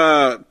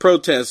there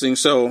protesting.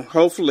 So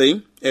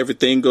hopefully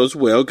everything goes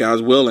well,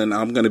 God's willing.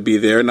 I'm going to be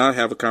there and I'll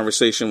have a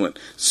conversation with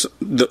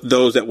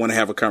those that want to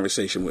have a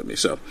conversation with me.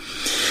 So,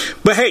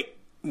 but hey,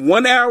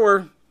 1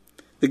 hour.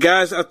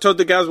 I told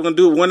the guys we're going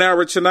to do it 1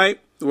 hour tonight.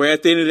 We're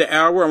at the end of the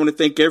hour. I want to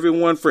thank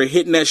everyone for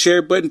hitting that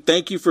share button.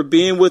 Thank you for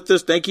being with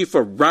us. Thank you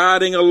for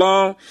riding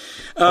along.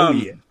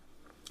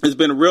 It's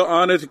been a real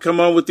honor to come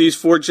on with these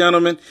four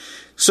gentlemen.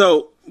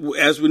 So,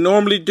 as we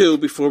normally do,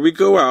 before we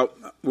go out,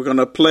 we're going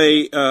to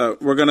play.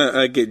 We're going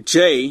to get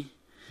Jay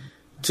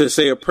to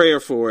say a prayer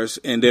for us,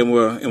 and then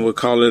we'll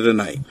call it a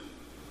night.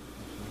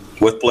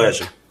 With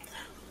pleasure.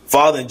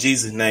 Father, in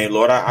Jesus' name,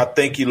 Lord, I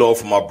thank you, Lord,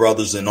 for my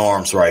brothers in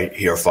arms right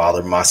here,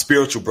 Father, my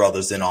spiritual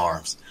brothers in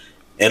arms.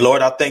 And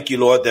Lord, I thank you,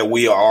 Lord, that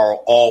we are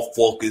all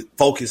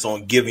focused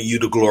on giving you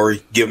the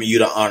glory, giving you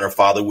the honor,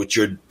 Father, which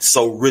you're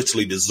so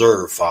richly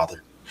deserved,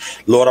 Father.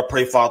 Lord, I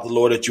pray, Father,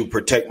 Lord, that you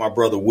protect my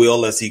brother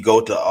Will as he go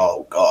to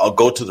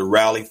the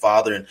rally,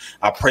 Father. And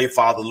I pray,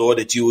 Father, Lord,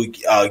 that you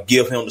would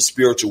give him the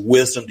spiritual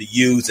wisdom to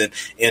use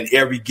in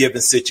every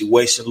given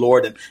situation,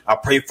 Lord. And I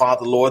pray,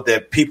 Father, Lord,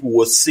 that people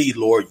will see,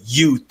 Lord,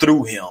 you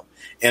through him.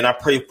 And I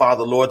pray,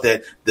 Father, Lord,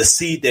 that the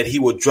seed that he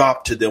will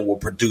drop to them will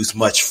produce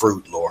much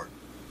fruit, Lord.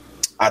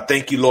 I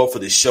thank you, Lord, for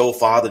this show,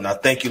 Father, and I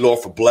thank you,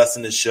 Lord, for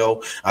blessing this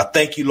show. I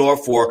thank you, Lord,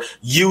 for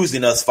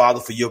using us, Father,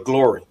 for your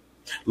glory.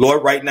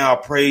 Lord, right now,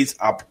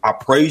 I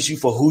praise you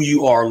for who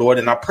you are, Lord,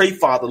 and I pray,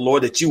 Father,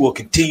 Lord, that you will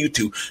continue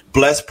to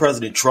bless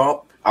President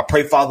Trump. I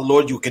pray, Father,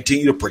 Lord, you will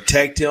continue to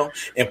protect him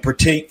and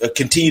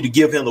continue to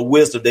give him the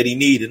wisdom that he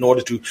needs in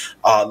order to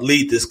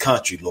lead this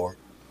country, Lord.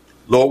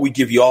 Lord, we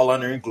give you all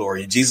honor and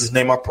glory. In Jesus'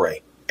 name I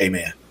pray.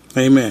 Amen.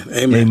 Amen.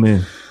 Amen.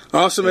 Amen.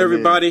 Awesome,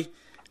 everybody.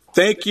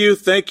 Thank you.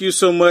 Thank you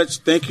so much.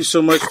 Thank you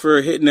so much for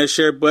hitting that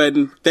share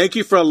button. Thank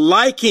you for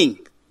liking.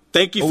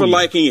 Thank you for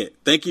liking it.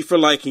 Thank you for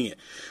liking it.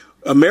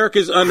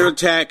 America's under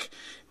attack.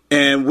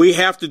 And we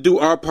have to do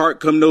our part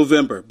come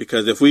November,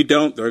 because if we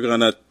don't, they're going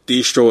to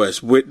destroy us.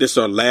 This is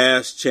our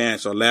last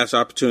chance, our last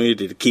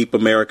opportunity to keep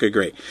America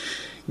great.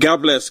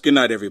 God bless. Good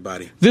night,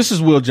 everybody. This is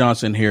Will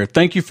Johnson here.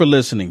 Thank you for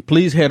listening.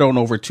 Please head on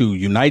over to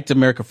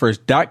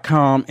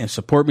uniteamericafirst.com and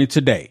support me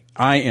today.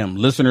 I am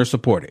listener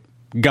supported.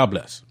 God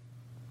bless.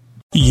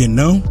 You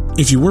know,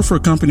 if you worked for a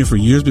company for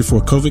years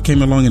before COVID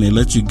came along and they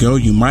let you go,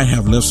 you might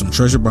have left some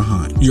treasure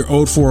behind. Your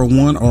old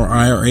 401 or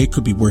IRA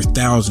could be worth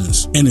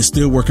thousands, and it's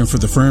still working for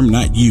the firm,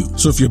 not you.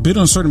 So if you're a bit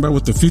uncertain about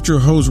what the future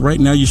holds right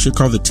now, you should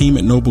call the team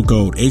at Noble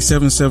Gold,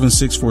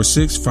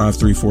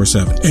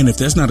 877-646-5347. And if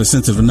that's not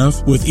incentive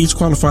enough, with each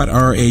qualified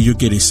IRA, you'll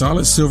get a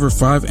solid silver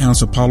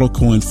 5-ounce Apollo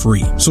coin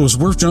free. So it's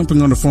worth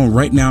jumping on the phone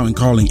right now and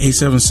calling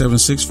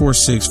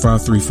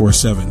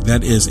 877-646-5347.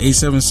 That is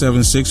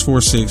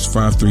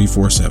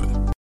 877-646-5347.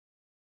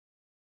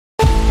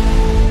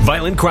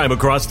 Violent crime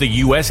across the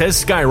U.S.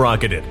 has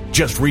skyrocketed.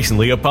 Just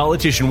recently, a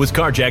politician was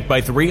carjacked by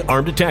 3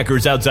 armed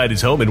attackers outside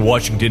his home in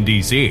Washington,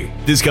 D.C.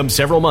 This comes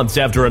several months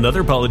after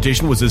another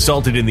politician was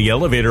assaulted in the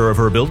elevator of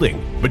her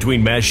building.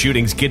 Between mass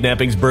shootings,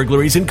 kidnappings,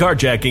 burglaries, and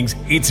carjackings,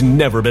 it's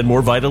never been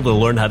more vital to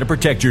learn how to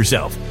protect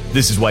yourself.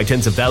 This is why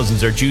tens of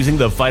thousands are choosing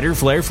the Fighter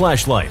Flare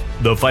flashlight.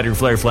 The Fighter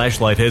Flare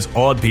flashlight has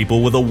awed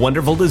people with a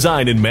wonderful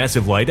design and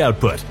massive light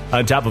output.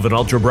 On top of an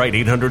ultra-bright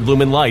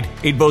 800-lumen light,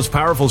 it boasts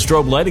powerful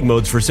strobe lighting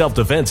modes for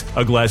self-defense,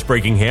 a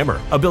glass-breaking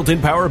hammer, a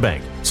built-in power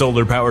bank,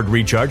 solar-powered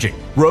recharging,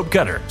 rope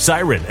cutter,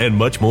 siren, and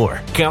much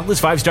more. Countless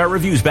 5-star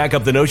reviews back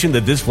up the notion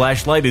that this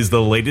flashlight is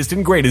the latest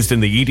and greatest in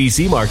the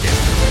EDC market.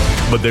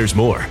 But there's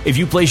more. If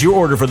you place your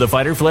order for the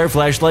Fighter Flare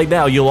flashlight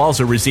now, you'll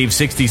also receive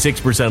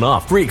 66%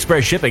 off, free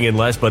express shipping, and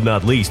last but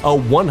not least, a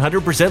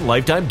 100%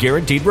 lifetime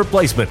guaranteed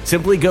replacement.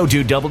 Simply go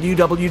to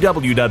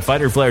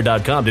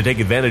www.fighterflare.com to take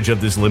advantage of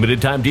this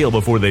limited time deal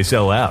before they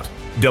sell out.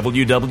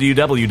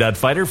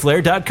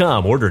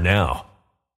 www.fighterflare.com. Order now.